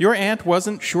 your aunt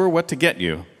wasn't sure what to get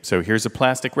you, so here's a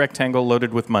plastic rectangle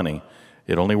loaded with money.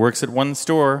 It only works at one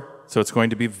store, so it's going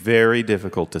to be very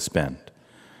difficult to spend.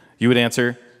 You would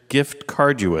answer, gift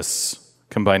carduous,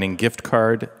 combining gift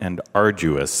card and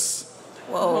arduous.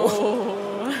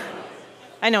 Whoa.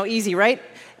 I know, easy, right?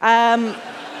 The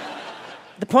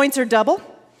points are double.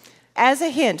 As a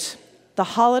hint, the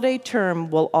holiday term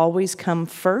will always come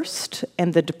first,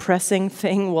 and the depressing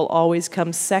thing will always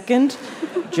come second,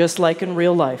 just like in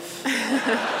real life.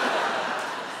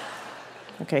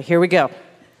 Okay, here we go.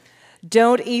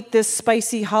 Don't eat this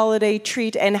spicy holiday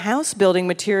treat and house building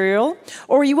material,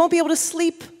 or you won't be able to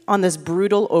sleep on this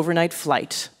brutal overnight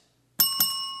flight.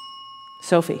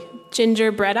 Sophie.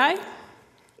 Gingerbread eye?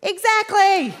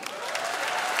 Exactly!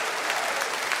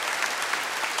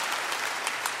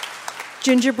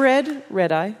 Gingerbread,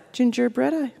 red eye,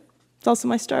 gingerbread eye. It's also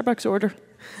my Starbucks order.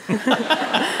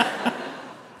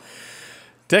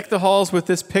 Deck the halls with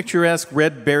this picturesque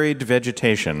red-berried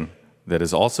vegetation that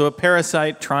is also a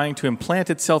parasite trying to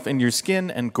implant itself in your skin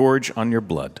and gorge on your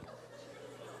blood.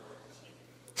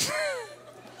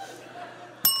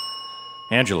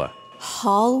 Angela.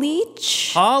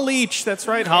 Holleach? Holleach, that's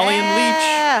right, holly and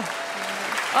leech.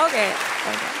 Okay.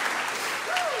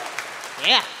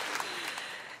 Yeah.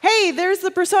 Hey, there's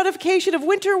the personification of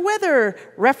winter weather,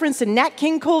 reference in Nat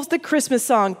King Cole's The Christmas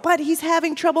Song, but he's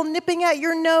having trouble nipping at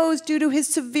your nose due to his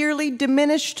severely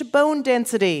diminished bone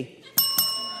density.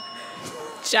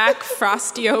 Jack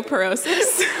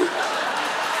Frostioperosis.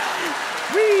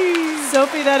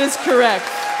 Sophie, that is correct.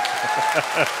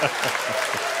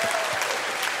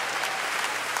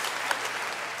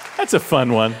 That's a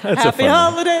fun one. Happy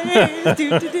holidays.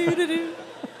 Do, do, do, do, do.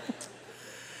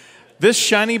 This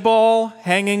shiny ball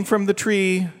hanging from the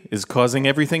tree is causing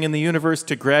everything in the universe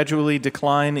to gradually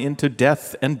decline into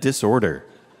death and disorder.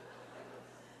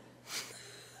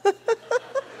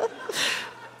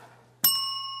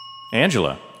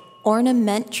 Angela.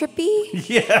 Ornamentropy?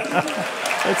 Yeah,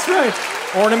 that's right.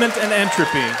 Ornament and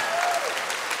entropy.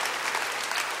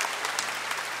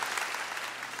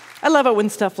 I love it when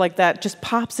stuff like that just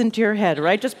pops into your head,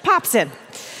 right? Just pops in.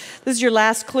 This is your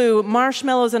last clue.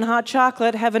 Marshmallows and hot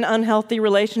chocolate have an unhealthy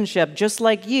relationship, just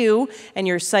like you and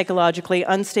your psychologically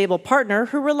unstable partner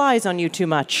who relies on you too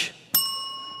much.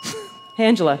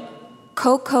 Angela.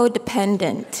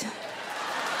 Coco-dependent.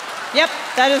 Yep,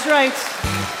 that is right.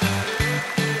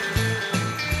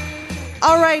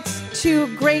 All right,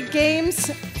 2 great games.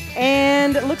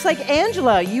 And it looks like,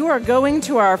 Angela, you are going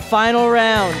to our final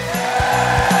round.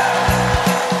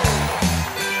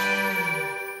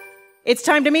 It's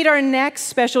time to meet our next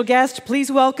special guest.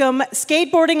 Please welcome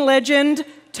skateboarding legend,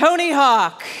 Tony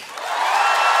Hawk.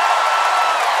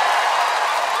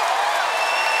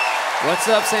 What's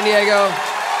up, San Diego?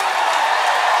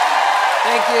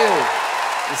 Thank you.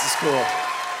 This is cool.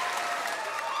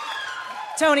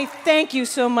 Tony, thank you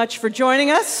so much for joining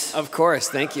us. Of course,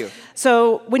 thank you.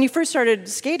 So, when you first started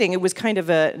skating, it was kind of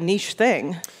a niche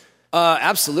thing.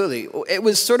 Absolutely. It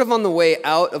was sort of on the way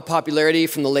out of popularity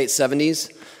from the late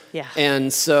 70s. Yeah.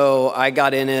 And so I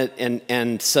got in it,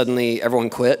 and suddenly everyone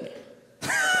quit.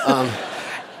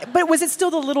 But was it still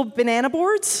the little banana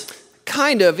boards?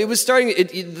 Kind of. It was starting,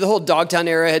 the whole Dogtown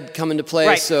era had come into play,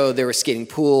 right. So there were skating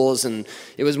pools, and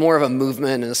it was more of a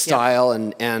movement and a style,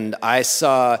 yeah. And I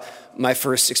saw my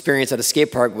first experience at a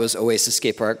skate park was Oasis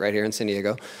Skate Park right here in San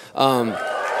Diego.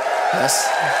 Yes.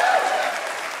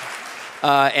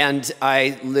 And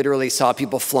I literally saw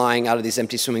people flying out of these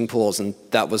empty swimming pools, and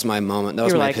that was my moment. That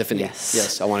was my epiphany.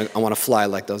 Yes, I want to fly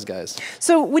like those guys.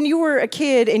 So when you were a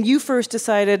kid and you first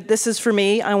decided, this is for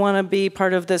me, I want to be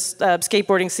part of this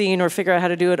skateboarding scene or figure out how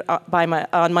to do it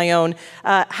on my own,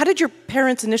 how did your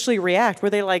parents initially react? Were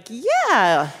they like,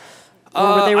 yeah?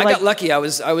 I got lucky. I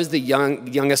was the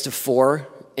youngest of 4.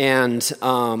 And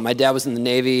my dad was in the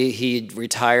Navy. He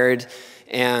retired.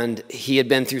 And he had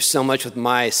been through so much with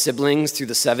my siblings through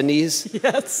the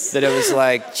 70s that it was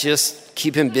like, just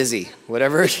keep him busy.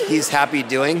 Whatever he's happy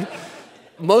doing.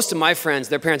 Most of my friends,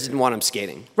 their parents didn't want them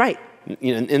skating. Right.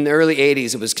 You know, in the early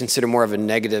 80s, it was considered more of a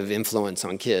negative influence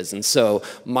on kids. And so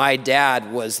my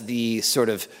dad was the sort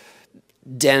of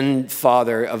den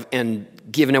father and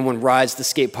giving everyone rides to the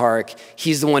skate park.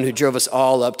 He's the one who drove us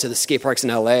all up to the skate parks in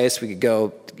LA so we could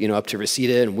go, up to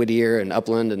Reseda and Whittier and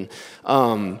Upland. And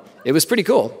it was pretty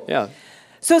cool, yeah.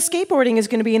 So skateboarding is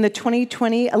going to be in the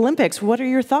 2020 Olympics. What are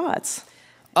your thoughts?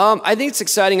 I think it's an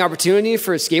exciting opportunity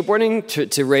for skateboarding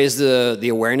to raise the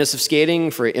awareness of skating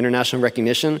for international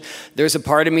recognition. There's a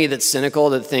part of me that's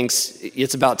cynical that thinks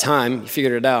it's about time, you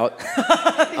figured it out.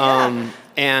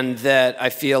 And that I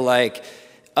feel like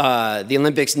the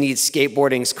Olympics need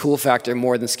skateboarding's cool factor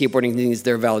more than skateboarding needs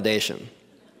their validation.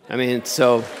 I mean,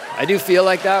 so I do feel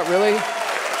like that, really.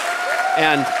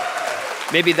 And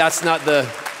maybe that's not the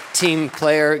team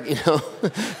player,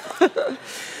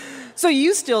 So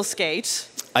you still skate?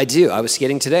 I do. I was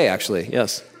skating today, actually,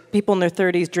 yes. People in their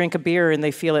 30s drink a beer and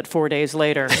they feel it 4 days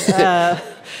later.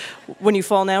 When you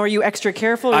fall now, are you extra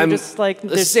careful? I'm just like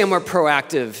let's say I'm more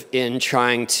proactive in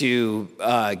trying to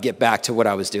get back to what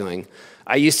I was doing.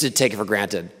 I used to take it for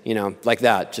granted, like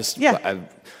that. Just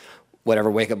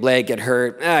whatever, wake up late, get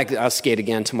hurt. I'll skate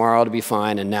again tomorrow. It'll be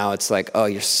fine. And now it's like, oh,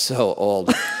 you're so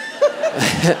old.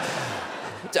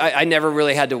 I never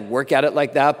really had to work at it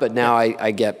like that, but now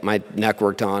I get my neck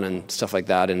worked on and stuff like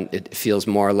that, and it feels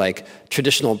more like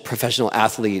traditional professional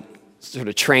athlete sort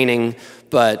of training,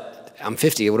 but I'm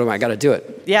 50. What am I got to do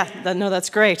it? Yeah, no, that's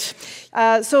great.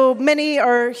 So many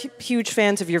are huge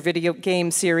fans of your video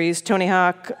game series. Tony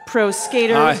Hawk Pro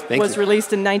Skater was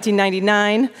released in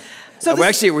 1999. So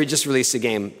we just released a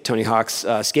game, Tony Hawk's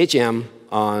Skate Jam,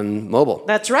 on mobile.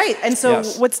 That's right. And so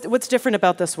what's different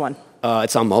about this one?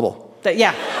 It's on mobile.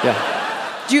 Yeah.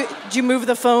 Do you move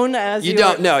the phone as you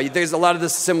don't? No, there's a lot of the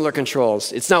similar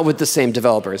controls. It's not with the same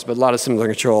developers, but a lot of similar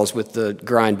controls with the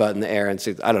grind button, the air, and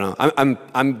so, I don't know.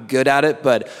 I'm good at it,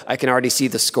 but I can already see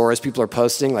the scores people are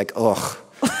posting. Like, ugh,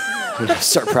 I'm gonna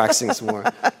start practicing some more.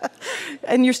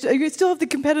 And you still have the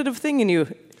competitive thing in you,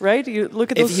 right? You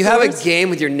look at those. If you have a game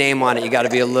with your name on it, you got to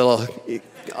be a little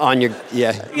on your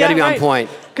you got to be on point.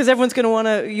 Because everyone's going to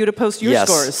want you to post your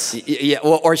scores. Yeah,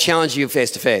 or challenge you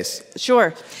face to face.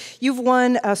 Sure. You've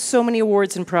won so many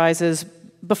awards and prizes.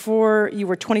 Before you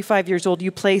were 25 years old, you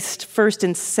placed first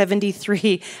in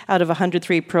 73 out of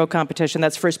 103 pro competition.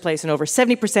 That's first place in over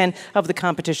 70% of the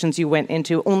competitions you went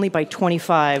into, only by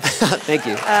 25. Thank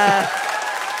you.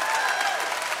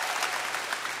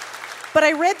 But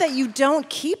I read that you don't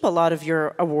keep a lot of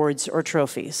your awards or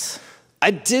trophies. I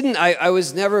didn't. I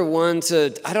was never one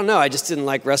to, I don't know, I just didn't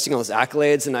like resting on those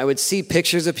accolades, and I would see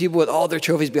pictures of people with all their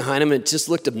trophies behind them, and it just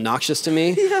looked obnoxious to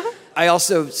me. Yeah. I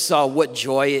also saw what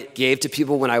joy it gave to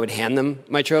people when I would hand them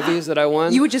my trophies that I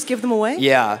won. You would just give them away?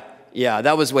 Yeah,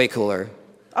 that was way cooler.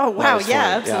 Oh, wow,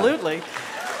 yeah, absolutely. Yeah.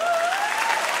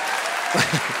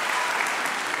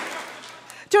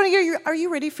 Tony, are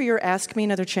you ready for your Ask Me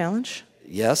Another challenge?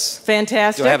 Yes.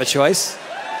 Fantastic. Do I have a choice?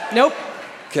 Nope.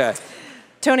 Okay.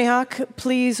 Tony Hawk,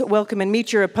 please welcome and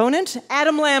meet your opponent,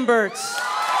 Adam Lambert.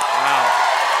 Wow.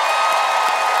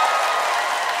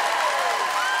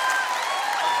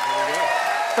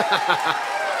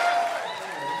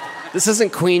 This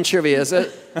isn't Queen trivia, is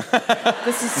it?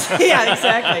 Yeah,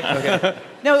 exactly. Okay.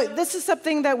 No, this is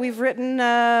something that we've written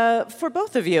for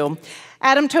both of you.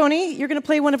 Adam, Tony, you're going to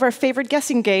play one of our favorite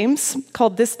guessing games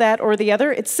called This, That, or the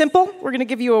Other. It's simple. We're going to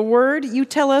give you a word. You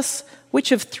tell us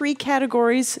which of 3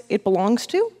 categories it belongs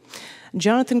to.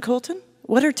 Jonathan Coulton,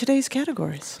 what are today's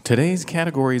categories? Today's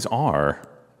categories are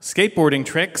skateboarding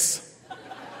tricks.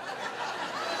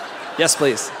 Yes,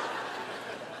 please.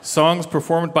 Songs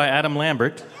performed by Adam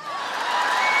Lambert.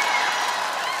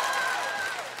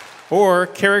 Or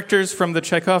characters from the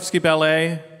Tchaikovsky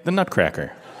ballet, The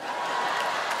Nutcracker.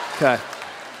 Okay.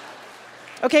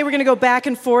 Okay, we're going to go back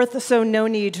and forth, so no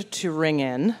need to ring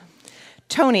in.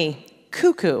 Tony,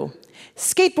 cuckoo.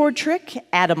 Skateboard trick,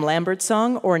 Adam Lambert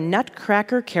song, or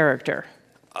Nutcracker character?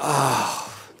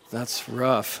 Oh, that's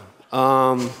rough.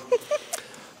 I'm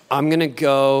going to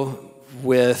go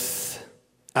with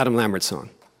Adam Lambert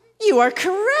song. You are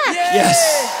correct. Yay!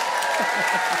 Yes.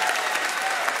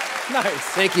 Nice.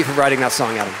 Thank you for writing that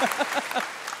song, Adam.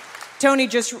 Tony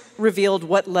just revealed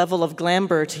what level of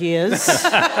Glambert he is.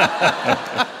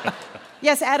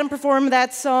 Yes, Adam performed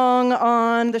that song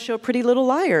on the show Pretty Little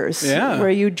Liars, where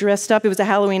you dressed up. It was a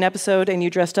Halloween episode, and you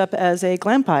dressed up as a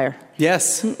glampire.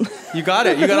 Yes, you got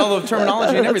it. You got all the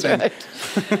terminology and everything.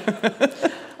 That's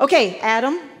right. Okay,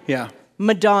 Adam. Yeah.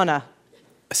 Madonna.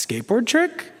 A skateboard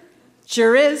trick?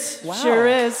 Sure is. Wow. Sure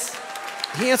is.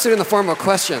 He answered in the form of a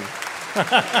question.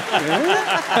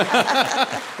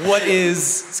 What is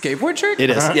skateboard trick? It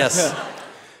is, yes.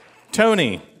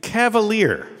 Tony,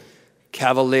 Cavalier.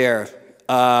 Cavalier.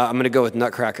 I'm going to go with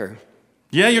Nutcracker.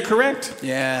 Yeah, you're correct.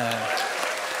 Yeah.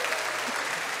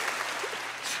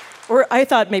 Or I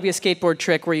thought maybe a skateboard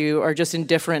trick where you are just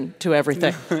indifferent to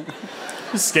everything.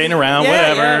 Skating around, Yeah,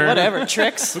 whatever. yeah, whatever.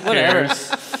 Tricks, whatever.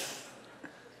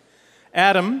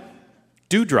 Adam,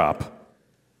 Dewdrop.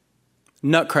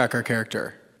 Nutcracker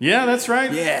character. Yeah, that's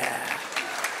right. Yeah.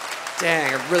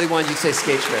 Dang, I really wanted you to say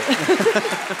skate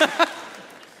trick.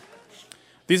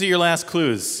 These are your last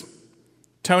clues.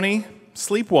 Tony,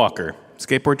 Sleepwalker.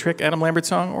 Skateboard trick, Adam Lambert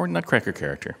song, or Nutcracker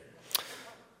character?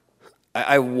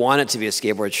 I want it to be a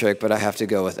skateboard trick, but I have to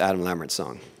go with Adam Lambert's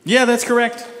song. Yeah, that's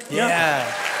correct. Yeah.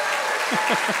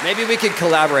 Maybe we could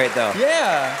collaborate, though.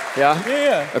 Yeah. Yeah?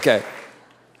 Yeah. Okay.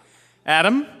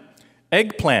 Adam,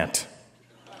 Eggplant.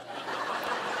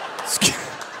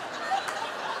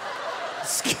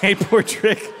 Skateboard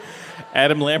trick,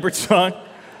 Adam Lambert song,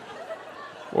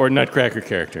 or Nutcracker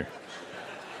character?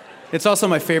 It's also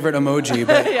my favorite emoji,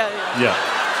 but Yeah.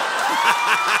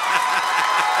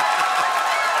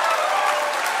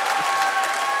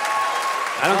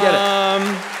 I don't get it.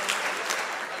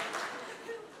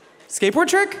 skateboard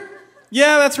trick?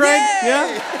 Yeah, that's right.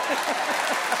 Yeah.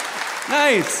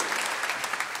 Nice.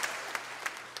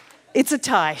 It's a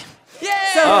tie.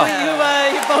 So you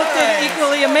both did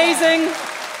equally amazing.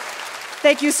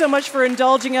 Thank you so much for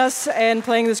indulging us and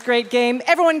playing this great game.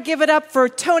 Everyone give it up for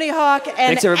Tony Hawk and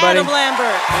Thanks, everybody. Adam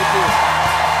Lambert. Thank you.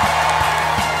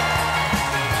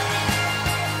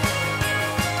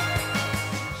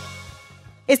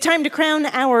 It's time to crown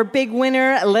our big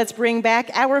winner. Let's bring back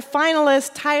our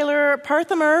finalist, Tyler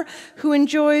Parthamer, who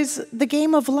enjoys the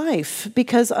game of life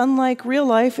because unlike real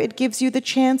life, it gives you the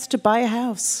chance to buy a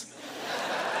house.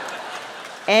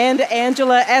 And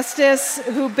Angela Estes,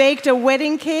 who baked a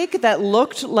wedding cake that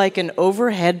looked like an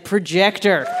overhead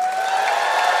projector.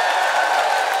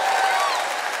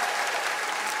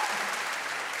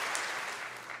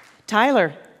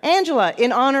 Tyler, Angela,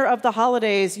 in honor of the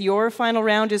holidays, your final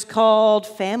round is called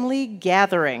Family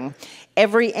Gathering.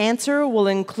 Every answer will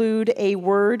include a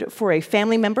word for a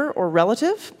family member or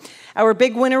relative. Our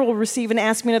big winner will receive an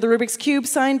Ask Me Another Rubik's Cube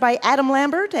signed by Adam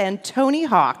Lambert and Tony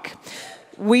Hawk.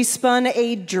 We spun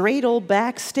a dreidel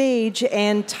backstage,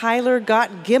 and Tyler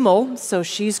got Gimmel, so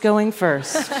she's going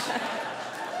first.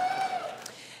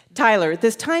 Tyler,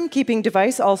 this timekeeping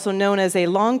device, also known as a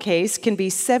long case, can be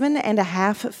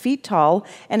 7.5 feet tall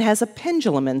and has a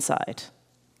pendulum inside.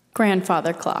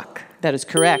 Grandfather clock. That is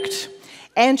correct.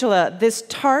 Angela, this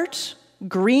tart,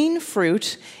 green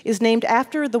fruit is named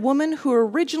after the woman who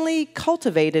originally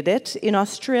cultivated it in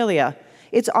Australia.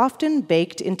 It's often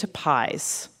baked into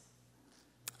pies.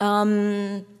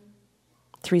 3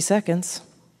 seconds.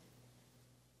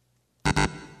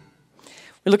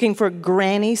 We're looking for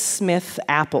Granny Smith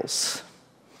apples.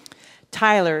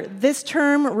 Tyler, this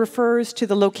term refers to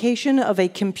the location of a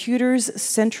computer's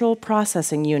central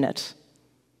processing unit.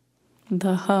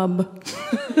 The hub.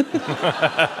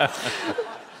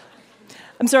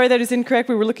 I'm sorry, that is incorrect.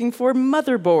 We were looking for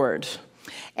motherboard.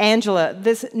 Angela,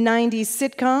 this 90s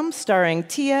sitcom starring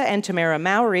Tia and Tamara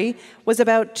Mowry was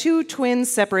about two twins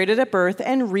separated at birth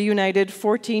and reunited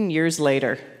 14 years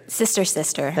later. Sister,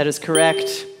 sister. That is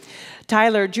correct.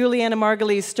 Tyler, Juliana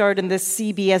Margulies starred in this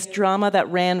CBS drama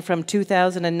that ran from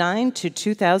 2009 to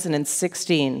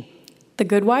 2016. The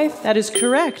Good Wife? That is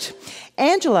correct.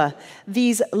 Angela,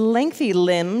 these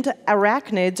lengthy-limbed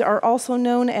arachnids are also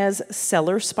known as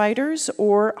cellar spiders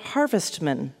or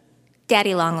harvestmen.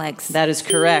 Daddy Longlegs. That is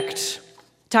correct.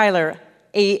 Tyler,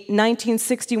 a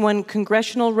 1961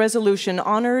 congressional resolution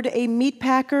honored a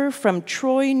meatpacker from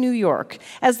Troy, New York,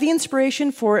 as the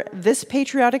inspiration for this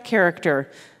patriotic character,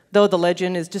 though the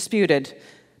legend is disputed.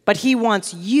 But he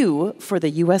wants you for the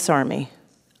U.S. Army.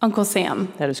 Uncle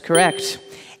Sam. That is correct.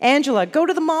 Angela, go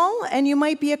to the mall and you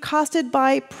might be accosted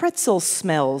by pretzel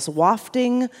smells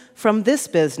wafting from this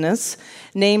business,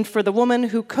 named for the woman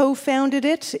who co-founded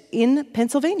it in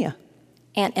Pennsylvania.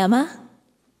 Aunt Emma?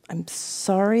 I'm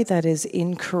sorry, that is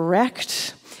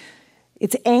incorrect.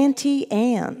 It's Auntie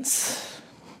Anne's.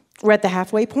 We're at the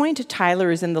halfway point.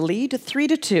 Tyler is in the lead,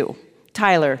 3-2.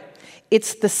 Tyler,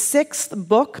 it's the 6th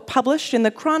book published in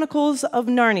the Chronicles of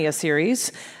Narnia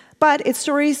series, but its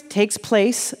story takes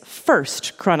place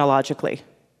first chronologically.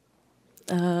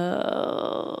 3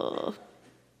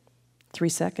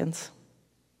 seconds.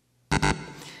 We're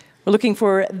looking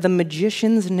for The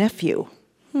Magician's Nephew.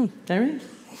 There it is.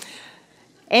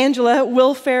 Angela,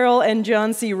 Will Ferrell and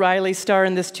John C. Reilly star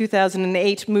in this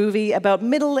 2008 movie about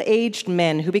middle-aged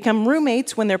men who become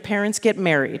roommates when their parents get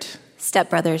married. Step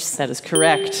Brothers. That is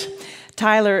correct.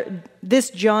 Tyler, this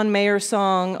John Mayer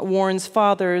song warns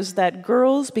fathers that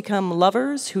girls become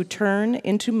lovers who turn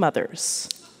into mothers.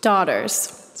 Daughters.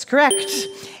 That's correct.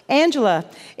 Angela,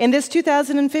 in this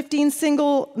 2015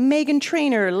 single, Meghan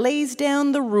Trainor lays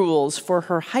down the rules for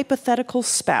her hypothetical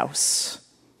spouse.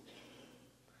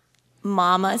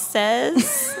 Mama says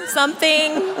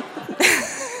something.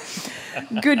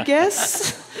 Good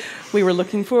guess. We were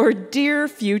looking for Dear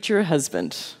Future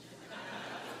Husband.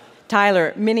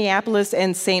 Tyler, Minneapolis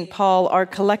and St. Paul are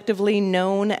collectively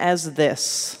known as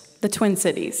this. The Twin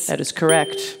Cities. That is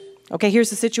correct. Okay, here's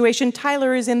the situation.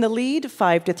 Tyler is in the lead,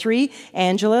 5-3.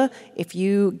 Angela, if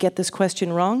you get this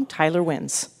question wrong, Tyler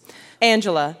wins.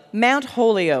 Angela, Mount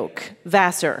Holyoke,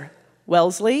 Vassar,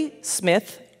 Wellesley,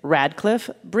 Smith, Radcliffe,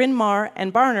 Bryn Mawr,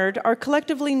 and Barnard are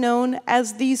collectively known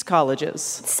as these colleges.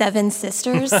 Seven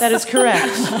Sisters. That is correct.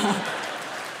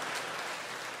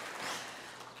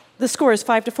 The score is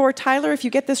 5-4. Tyler, if you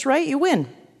get this right, you win.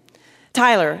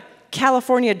 Tyler,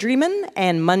 California Dreamin'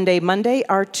 and Monday Monday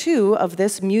are two of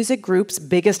this music group's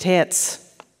biggest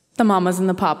hits. The Mamas and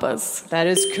the Papas. That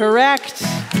is correct.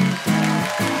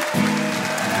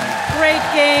 Great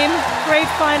game. Great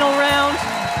final round.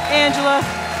 Angela,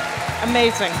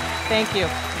 amazing. Thank you.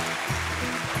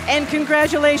 And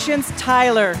congratulations,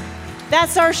 Tyler.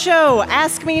 That's our show.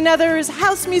 Ask Me Another's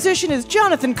house musician is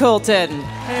Jonathan Coulton.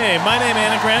 Hey, my name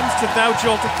anagrams to Thou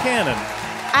Jolt a Cannon.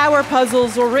 Our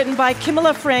puzzles were written by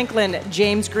Kimala Franklin,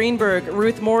 James Greenberg,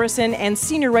 Ruth Morrison, and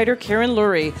senior writer Karen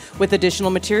Lurie, with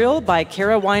additional material by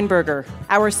Kara Weinberger.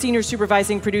 Our senior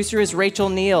supervising producer is Rachel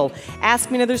Neal.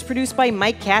 Ask Me Another is produced by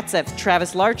Mike Katzef,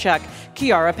 Travis Larchuk,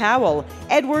 Kiara Powell,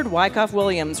 Edward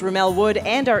Wyckoff-Williams, Ramel Wood,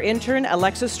 and our intern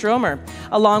Alexis Stromer,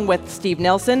 along with Steve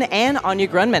Nelson and Anya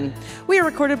Grunman. We are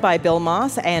recorded by Bill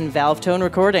Moss and Valve Tone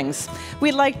Recordings.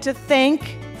 We'd like to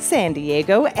thank San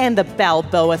Diego and the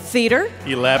Balboa Theater.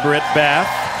 Elaborate Bath.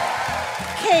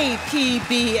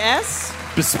 KPBS.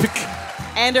 Bespic.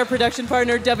 And our production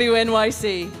partner,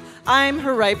 WNYC. I'm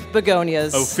Haripe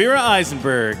Begonias. Ophira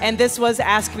Eisenberg. And this was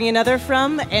Ask Me Another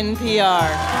from NPR.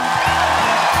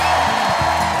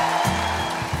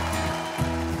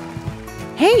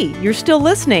 Hey, you're still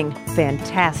listening.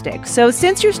 Fantastic. So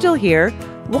since you're still here,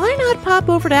 why not pop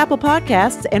over to Apple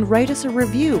Podcasts and write us a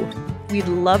review? We'd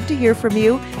love to hear from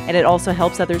you, and it also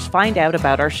helps others find out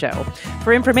about our show.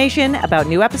 For information about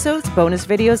new episodes, bonus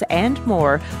videos, and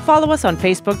more, follow us on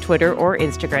Facebook, Twitter, or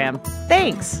Instagram.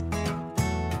 Thanks!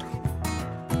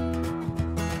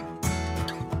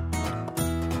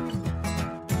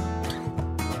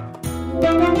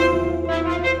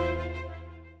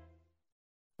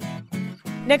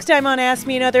 Next time on Ask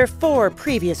Me Another, 4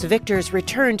 previous victors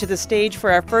return to the stage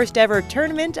for our first ever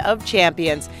Tournament of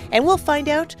Champions, and we'll find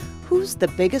out who's the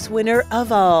biggest winner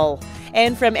of all.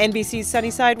 And from NBC's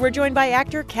Sunnyside, we're joined by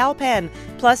actor Kal Penn.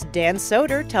 Plus, Dan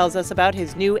Soder tells us about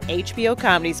his new HBO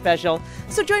comedy special.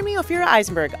 So join me, Ophira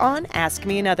Eisenberg, on Ask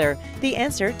Me Another, the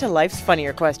answer to life's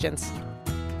funnier questions.